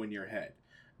know in your head.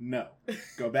 No.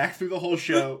 Go back through the whole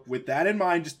show. With that in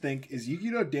mind, just think, is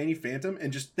Yukido Danny Phantom?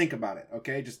 And just think about it,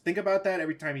 okay? Just think about that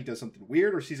every time he does something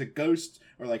weird or sees a ghost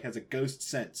or, like, has a ghost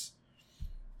sense.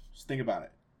 Just think about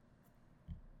it.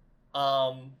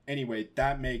 Anyway,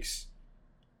 that makes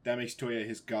Toya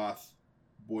his goth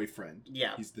boyfriend.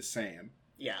 Yeah. He's the Sam.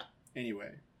 Yeah.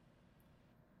 Anyway.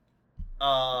 We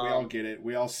all get it.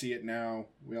 We all see it now.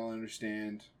 We all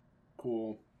understand.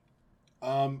 Cool.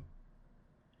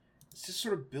 it's just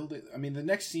sort of building. I mean, the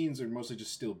next scenes are mostly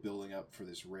just still building up for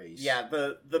this race. Yeah,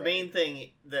 the main thing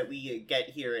that we get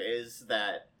here is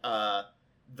that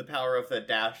the power of the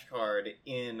dash card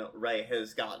in Rei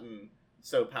has gotten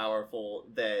so powerful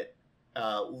that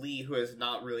Lee, who has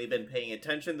not really been paying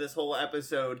attention this whole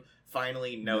episode,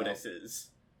 finally notices.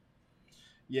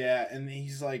 Yeah, and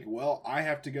he's like, well, I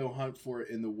have to go hunt for it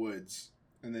in the woods.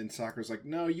 And then Sakura's like,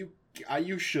 no, you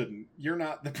shouldn't. You're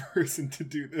not the person to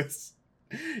do this.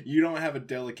 You don't have a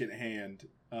delicate hand.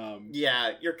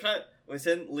 Yeah, you're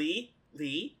listen, Lee,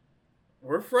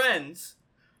 we're friends.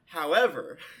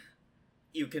 However,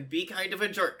 you can be kind of a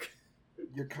jerk.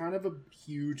 You're kind of a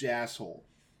huge asshole.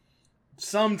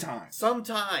 Sometimes.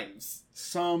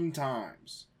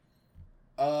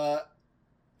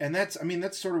 And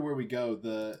that's sort of where we go.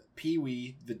 The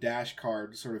Pee-wee, the dash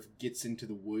card, sort of gets into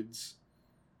the woods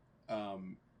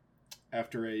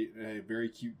after a very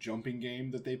cute jumping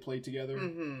game that they play together.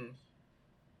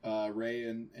 Mm-hmm. Rei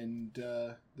and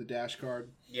the dash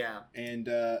card. Yeah. And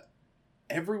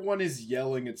everyone is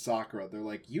yelling at Sakura. They're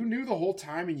like, you knew the whole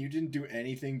time and you didn't do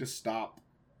anything to stop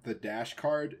the dash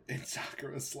card? And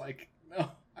Sakura's like,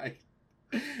 no,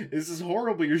 this is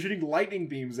horrible. You're shooting lightning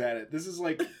beams at it. This is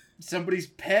like somebody's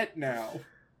pet now.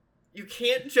 You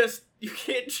can't just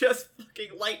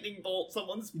fucking lightning bolt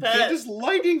someone's pet. You can't just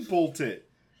lightning bolt it.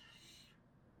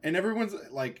 And everyone's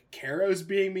like, Karo's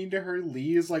being mean to her.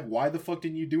 Lee is like, why the fuck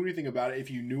didn't you do anything about it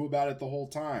if you knew about it the whole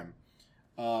time?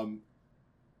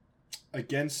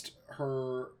 Against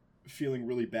her feeling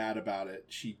really bad about it,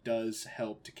 she does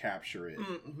help to capture it.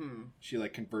 Mm-hmm. She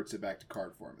like converts it back to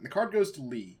card form. And the card goes to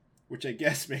Lee, which I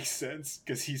guess makes sense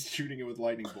because he's shooting it with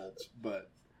lightning bolts,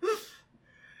 but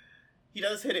he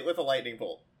does hit it with a lightning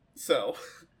bolt. So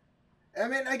I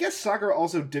mean, I guess Sakura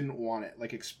also didn't want it,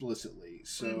 like, explicitly,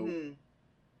 so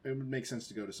it would make sense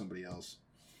to go to somebody else.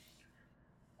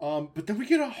 But then we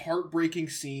get a heartbreaking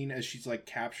scene as she's, like,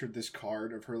 captured this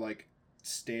card of her, like,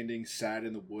 standing sad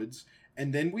in the woods,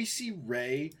 and then we see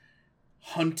Rei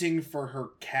hunting for her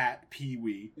cat,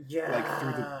 Pee-wee, like,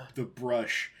 through the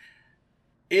brush.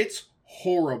 It's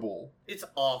horrible. It's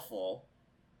awful.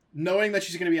 Knowing that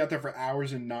she's going to be out there for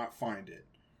hours and not find it.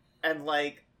 And,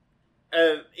 like,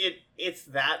 it's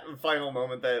that final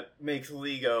moment that makes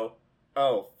Lee go,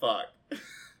 oh, fuck.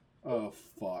 Oh,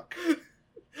 fuck.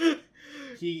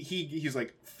 He's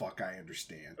like, fuck, I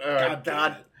understand.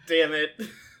 God damn it.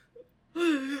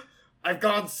 I've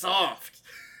gone soft.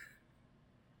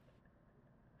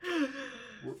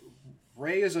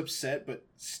 Rei is upset, but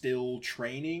still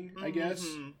training, I guess.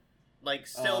 Like,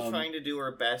 still trying to do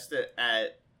her best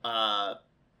at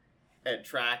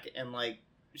track, and, like,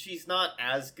 she's not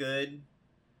as good,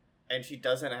 and she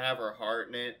doesn't have her heart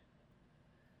in it.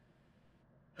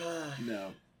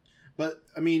 No. But,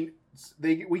 I mean,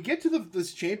 we get to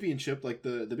this championship, like,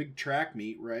 the big track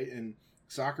meet, right? And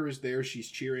Sakura's there, she's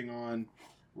cheering on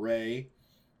Rei.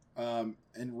 And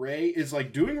Rei is,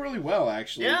 like, doing really well,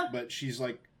 actually. Yeah. But she's,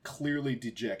 like, clearly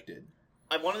dejected.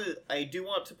 I do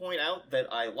want to point out that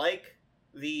I like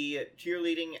the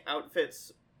cheerleading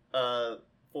outfits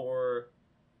for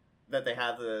that they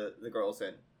have the girls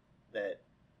in.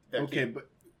 Okay, cute. But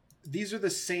these are the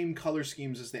same color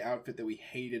schemes as the outfit that we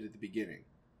hated at the beginning.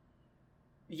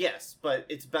 Yes, but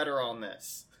it's better on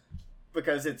this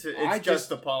because it's just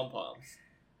the pom-poms.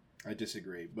 I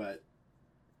disagree, but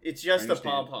it's just the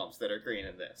pom-poms that are green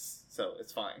in this, so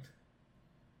it's fine.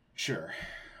 Sure.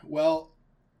 Well,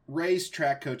 Rei's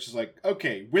track coach is like,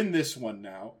 okay, win this one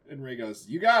now. And Rei goes,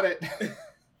 you got it.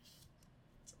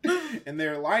 And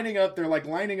they're lining up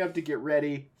to get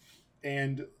ready.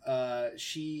 And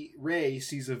Rei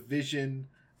sees a vision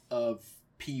of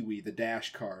Pee-wee, the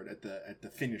dash card, at the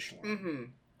finish line. Mm-hmm.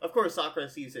 Of course, Sakura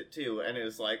sees it too, and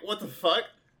is like, what the fuck?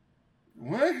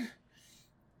 What?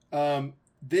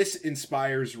 This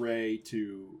inspires Rei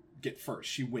to get first.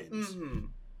 She wins. Mm-hmm.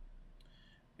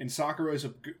 And Sakura is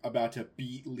about to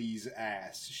beat Lee's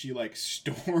ass. She, like,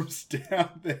 storms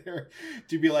down there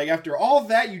to be like, after all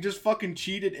that, you just fucking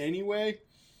cheated anyway?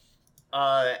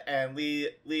 And Lee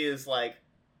is like,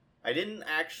 I didn't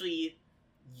actually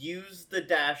use the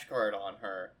dash card on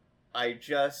her. I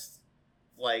just,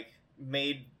 like,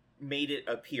 made it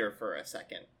appear for a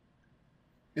second.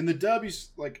 In the dub, he's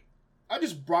like, I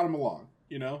just brought him along,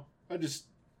 you know? I just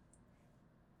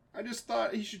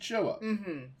thought he should show up.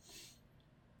 Mm-hmm.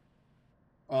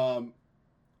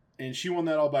 And she won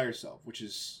that all by herself, which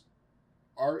is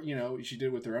she did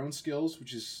it with her own skills,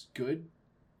 which is good.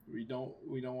 We don't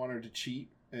want her to cheat,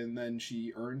 and then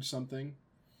she earned something,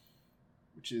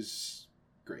 which is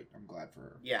great. I'm glad for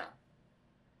her. Yeah.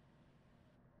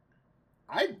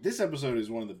 This episode is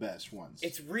one of the best ones.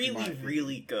 It's really,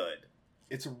 really good.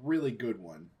 It's a really good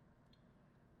one.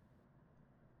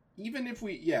 Even if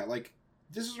we, yeah, like,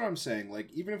 this is what I'm saying. Like,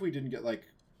 even if we didn't get, like,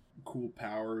 cool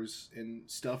powers and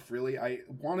stuff, really, I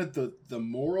wanted the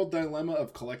moral dilemma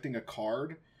of collecting a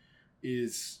card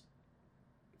is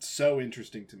so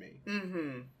interesting to me.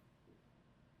 Mm-hmm.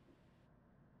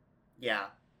 Yeah.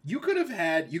 You could have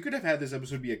had this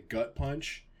episode be a gut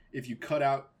punch if you cut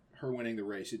out her winning the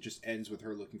race. It just ends with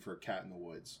her looking for a cat in the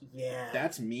woods. Yeah.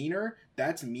 That's meaner.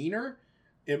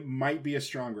 It might be a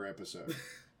stronger episode.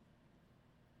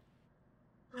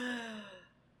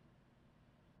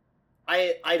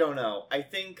 I don't know. I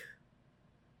think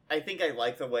I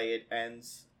like the way it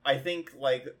ends. I think,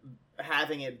 like,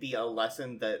 having it be a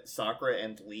lesson that Sakura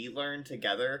and Lee learn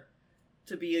together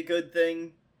to be a good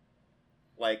thing.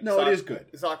 Like, no, it is good.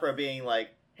 Sakura being like,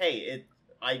 hey,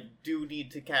 I do need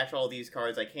to catch all these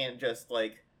cards. I can't just,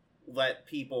 like, let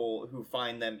people who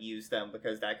find them use them,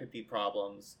 because that could be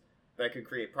problems. That could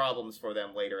create problems for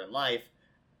them later in life.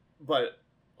 But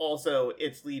also,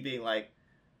 it's Lee being like,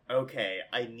 okay,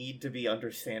 I need to be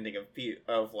understanding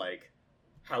of like,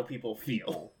 how people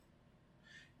feel.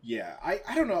 Yeah,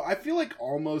 I don't know. I feel like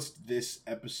almost this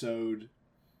episode,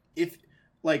 if,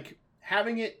 like,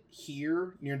 having it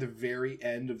here near the very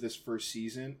end of this first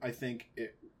season, I think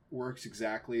it works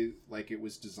exactly like it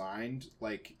was designed.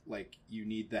 Like you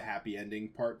need the happy ending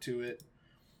part to it,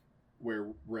 where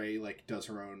Rei, like, does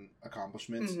her own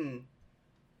accomplishments. Mm-hmm.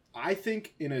 I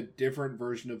think in a different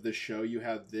version of this show, you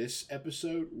have this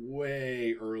episode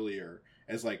way earlier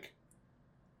as like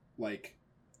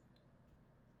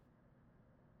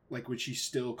when she's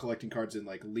still collecting cards, and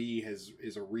like Lee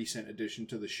is a recent addition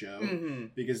to the show. Mm-hmm.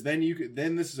 Because then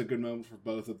this is a good moment for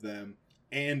both of them,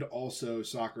 and also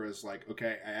Sakura's like,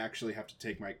 okay, I actually have to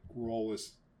take my role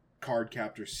as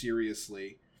Cardcaptor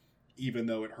seriously, even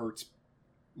though it hurts,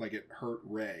 like it hurt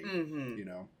Rei. Mm-hmm. You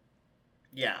know.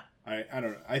 Yeah. I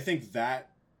don't know. I think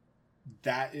that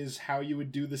is how you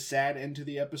would do the sad end to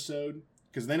the episode,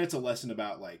 because then it's a lesson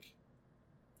about, like,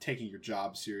 taking your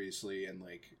job seriously, and,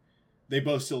 like, they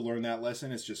both still learn that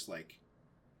lesson. It's just, like,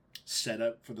 set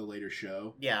up for the later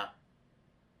show. Yeah.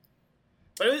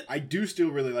 But I do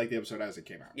still really like the episode as it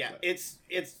came out. Yeah, but it's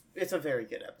a very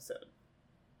good episode.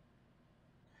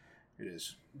 it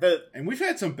is. And we've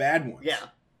had some bad ones. Yeah.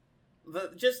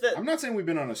 I'm not saying we've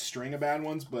been on a string of bad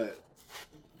ones, but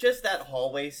just that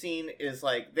hallway scene is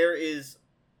like, there is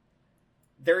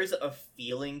a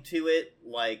feeling to it,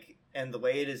 like, and the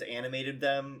way it is animated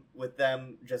with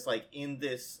them just like in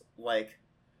this like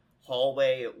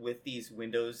hallway with these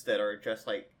windows that are just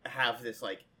like have this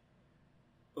like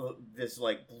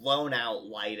blown out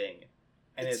lighting,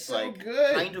 and it's so like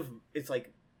good. Kind of, it's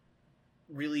like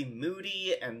really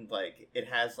moody, and like it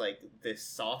has like this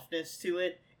softness to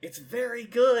it. It's very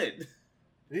good.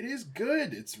 It is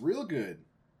good. It's real good.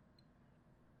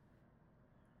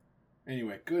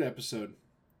 Anyway, good episode.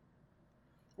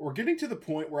 We're getting to the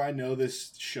point where I know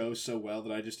this show so well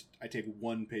that I take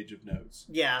one page of notes.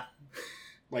 Yeah.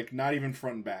 Like, not even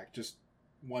front and back, just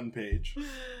one page.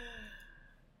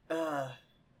 But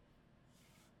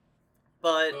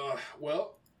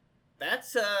well,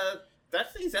 that's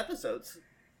these episodes.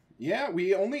 Yeah,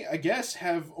 we only, I guess,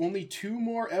 have only 2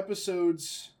 more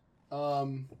episodes.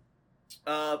 4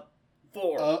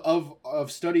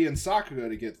 of Study in Sakura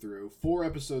to get through. 4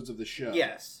 episodes of the show.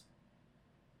 Yes.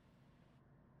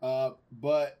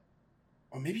 But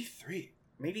maybe 3.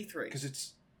 Maybe 3.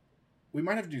 Because we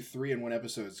might have to do 3 in one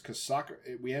episode, because Sakura,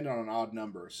 we end on an odd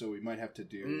number, so we might have to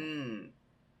do.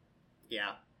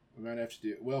 Yeah. We might have to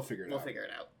do. We'll figure it out. We'll figure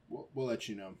it out. We'll let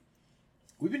you know.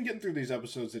 We've been getting through these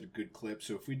episodes at a good clip,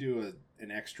 so if we do an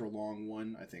extra long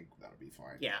one, I think that'll be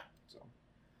fine. Yeah. So.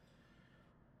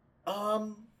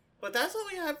 But that's all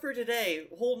we have for today.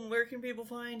 Holden, where can people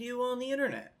find you on the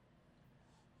internet?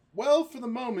 Well, for the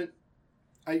moment,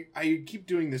 I keep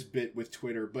doing this bit with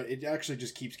Twitter, but it actually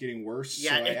just keeps getting worse,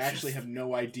 yeah, so I actually have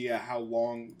no idea how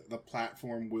long the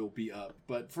platform will be up.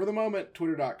 But for the moment,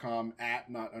 twitter.com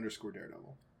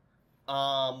 @not_Daredevil.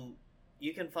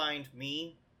 You can find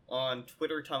me on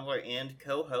Twitter, Tumblr, and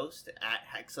co-host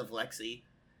 @HexofLexi.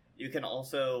 You can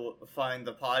also find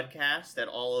the podcast at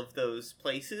all of those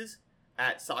places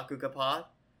 @SakugaPod.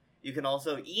 You can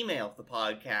also email the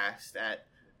podcast at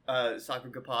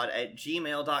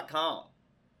sakugapod@gmail.com.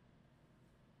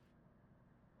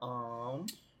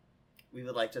 We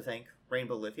would like to thank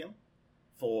Rainbow Lithium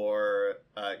for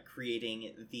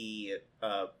creating the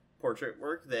portrait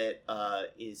work that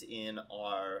is in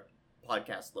our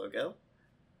podcast logo.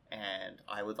 And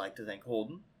I would like to thank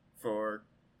Holden for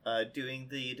doing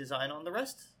the design on the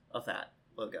rest of that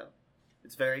logo.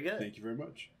 It's very good. Thank you very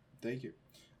much. Thank you.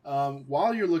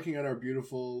 While you're looking at our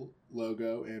beautiful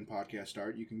logo and podcast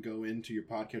art, you can go into your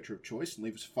podcatcher of choice and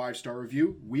leave us a 5-star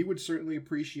review. We would certainly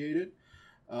appreciate it.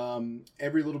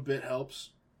 Every little bit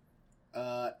helps.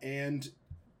 And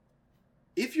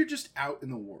if you're just out in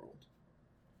the world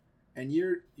and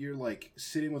you're like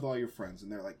sitting with all your friends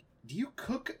and they're like, do you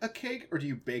cook a cake or do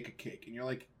you bake a cake? And you're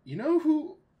like, you know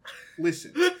who?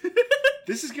 Listen,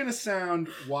 this is going to sound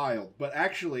wild, but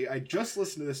actually I just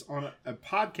listened to this on a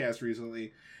podcast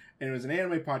recently, and it was an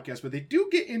anime podcast, but they do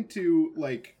get into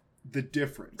like the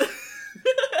difference.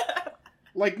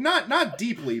 Like not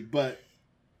deeply, but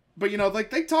you know, like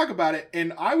they talk about it,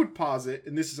 and I would posit,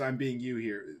 and this is I'm being you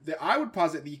here, that I would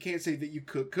posit that you can't say that you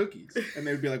cook cookies, and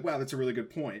they would be like, wow, that's a really good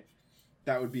point.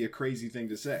 That would be a crazy thing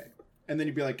to say. And then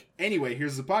you'd be like, anyway,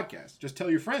 here's the podcast. Just tell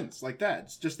your friends like that.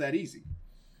 It's just that easy.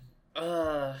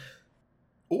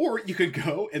 Or you could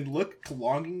go and look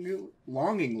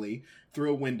longingly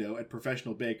through a window at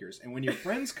professional bakers, and when your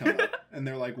friends come up and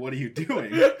they're like, "What are you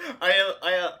doing?"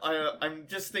 I'm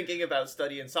just thinking about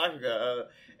studying Sakura,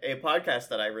 a podcast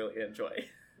that I really enjoy.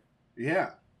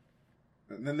 Yeah.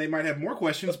 And then they might have more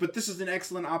questions, but this is an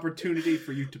excellent opportunity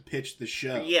for you to pitch the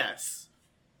show. Yes.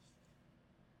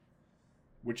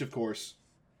 Which, of course,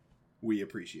 we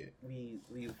appreciate.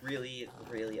 We really,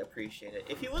 really appreciate it.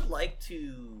 If you would like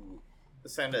to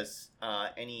send us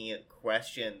any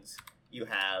questions you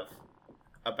have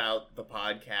about the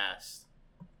podcast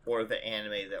or the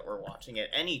anime that we're watching at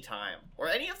any time, or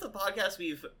any of the podcasts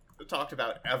we've talked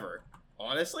about ever,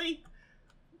 honestly,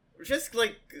 just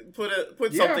like put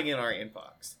something in our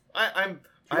inbox. I'm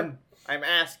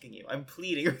asking you, I'm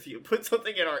pleading with you, put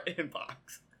something in our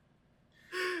inbox.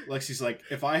 Lexi's like,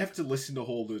 if I have to listen to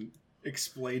Holden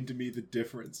explain to me the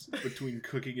difference between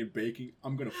cooking and baking,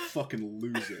 I'm gonna fucking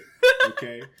lose it.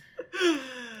 Okay?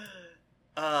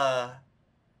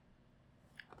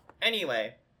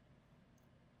 Anyway,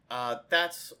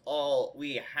 that's all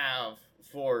we have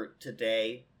for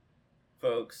today,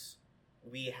 folks.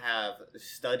 We have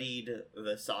studied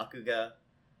the Sakuga.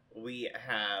 We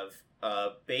have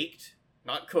baked,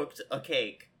 not cooked, a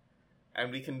cake.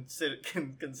 And we can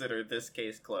consider this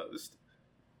case closed.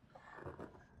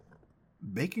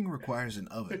 Baking requires an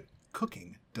oven.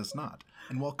 Cooking does not.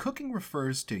 And while cooking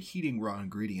refers to heating raw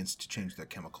ingredients to change their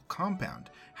chemical compound,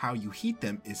 how you heat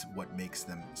them is what makes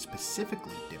them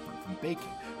specifically different from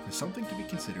baking. For something to be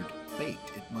considered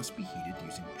baked, it must be heated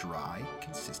using dry,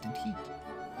 consistent heat.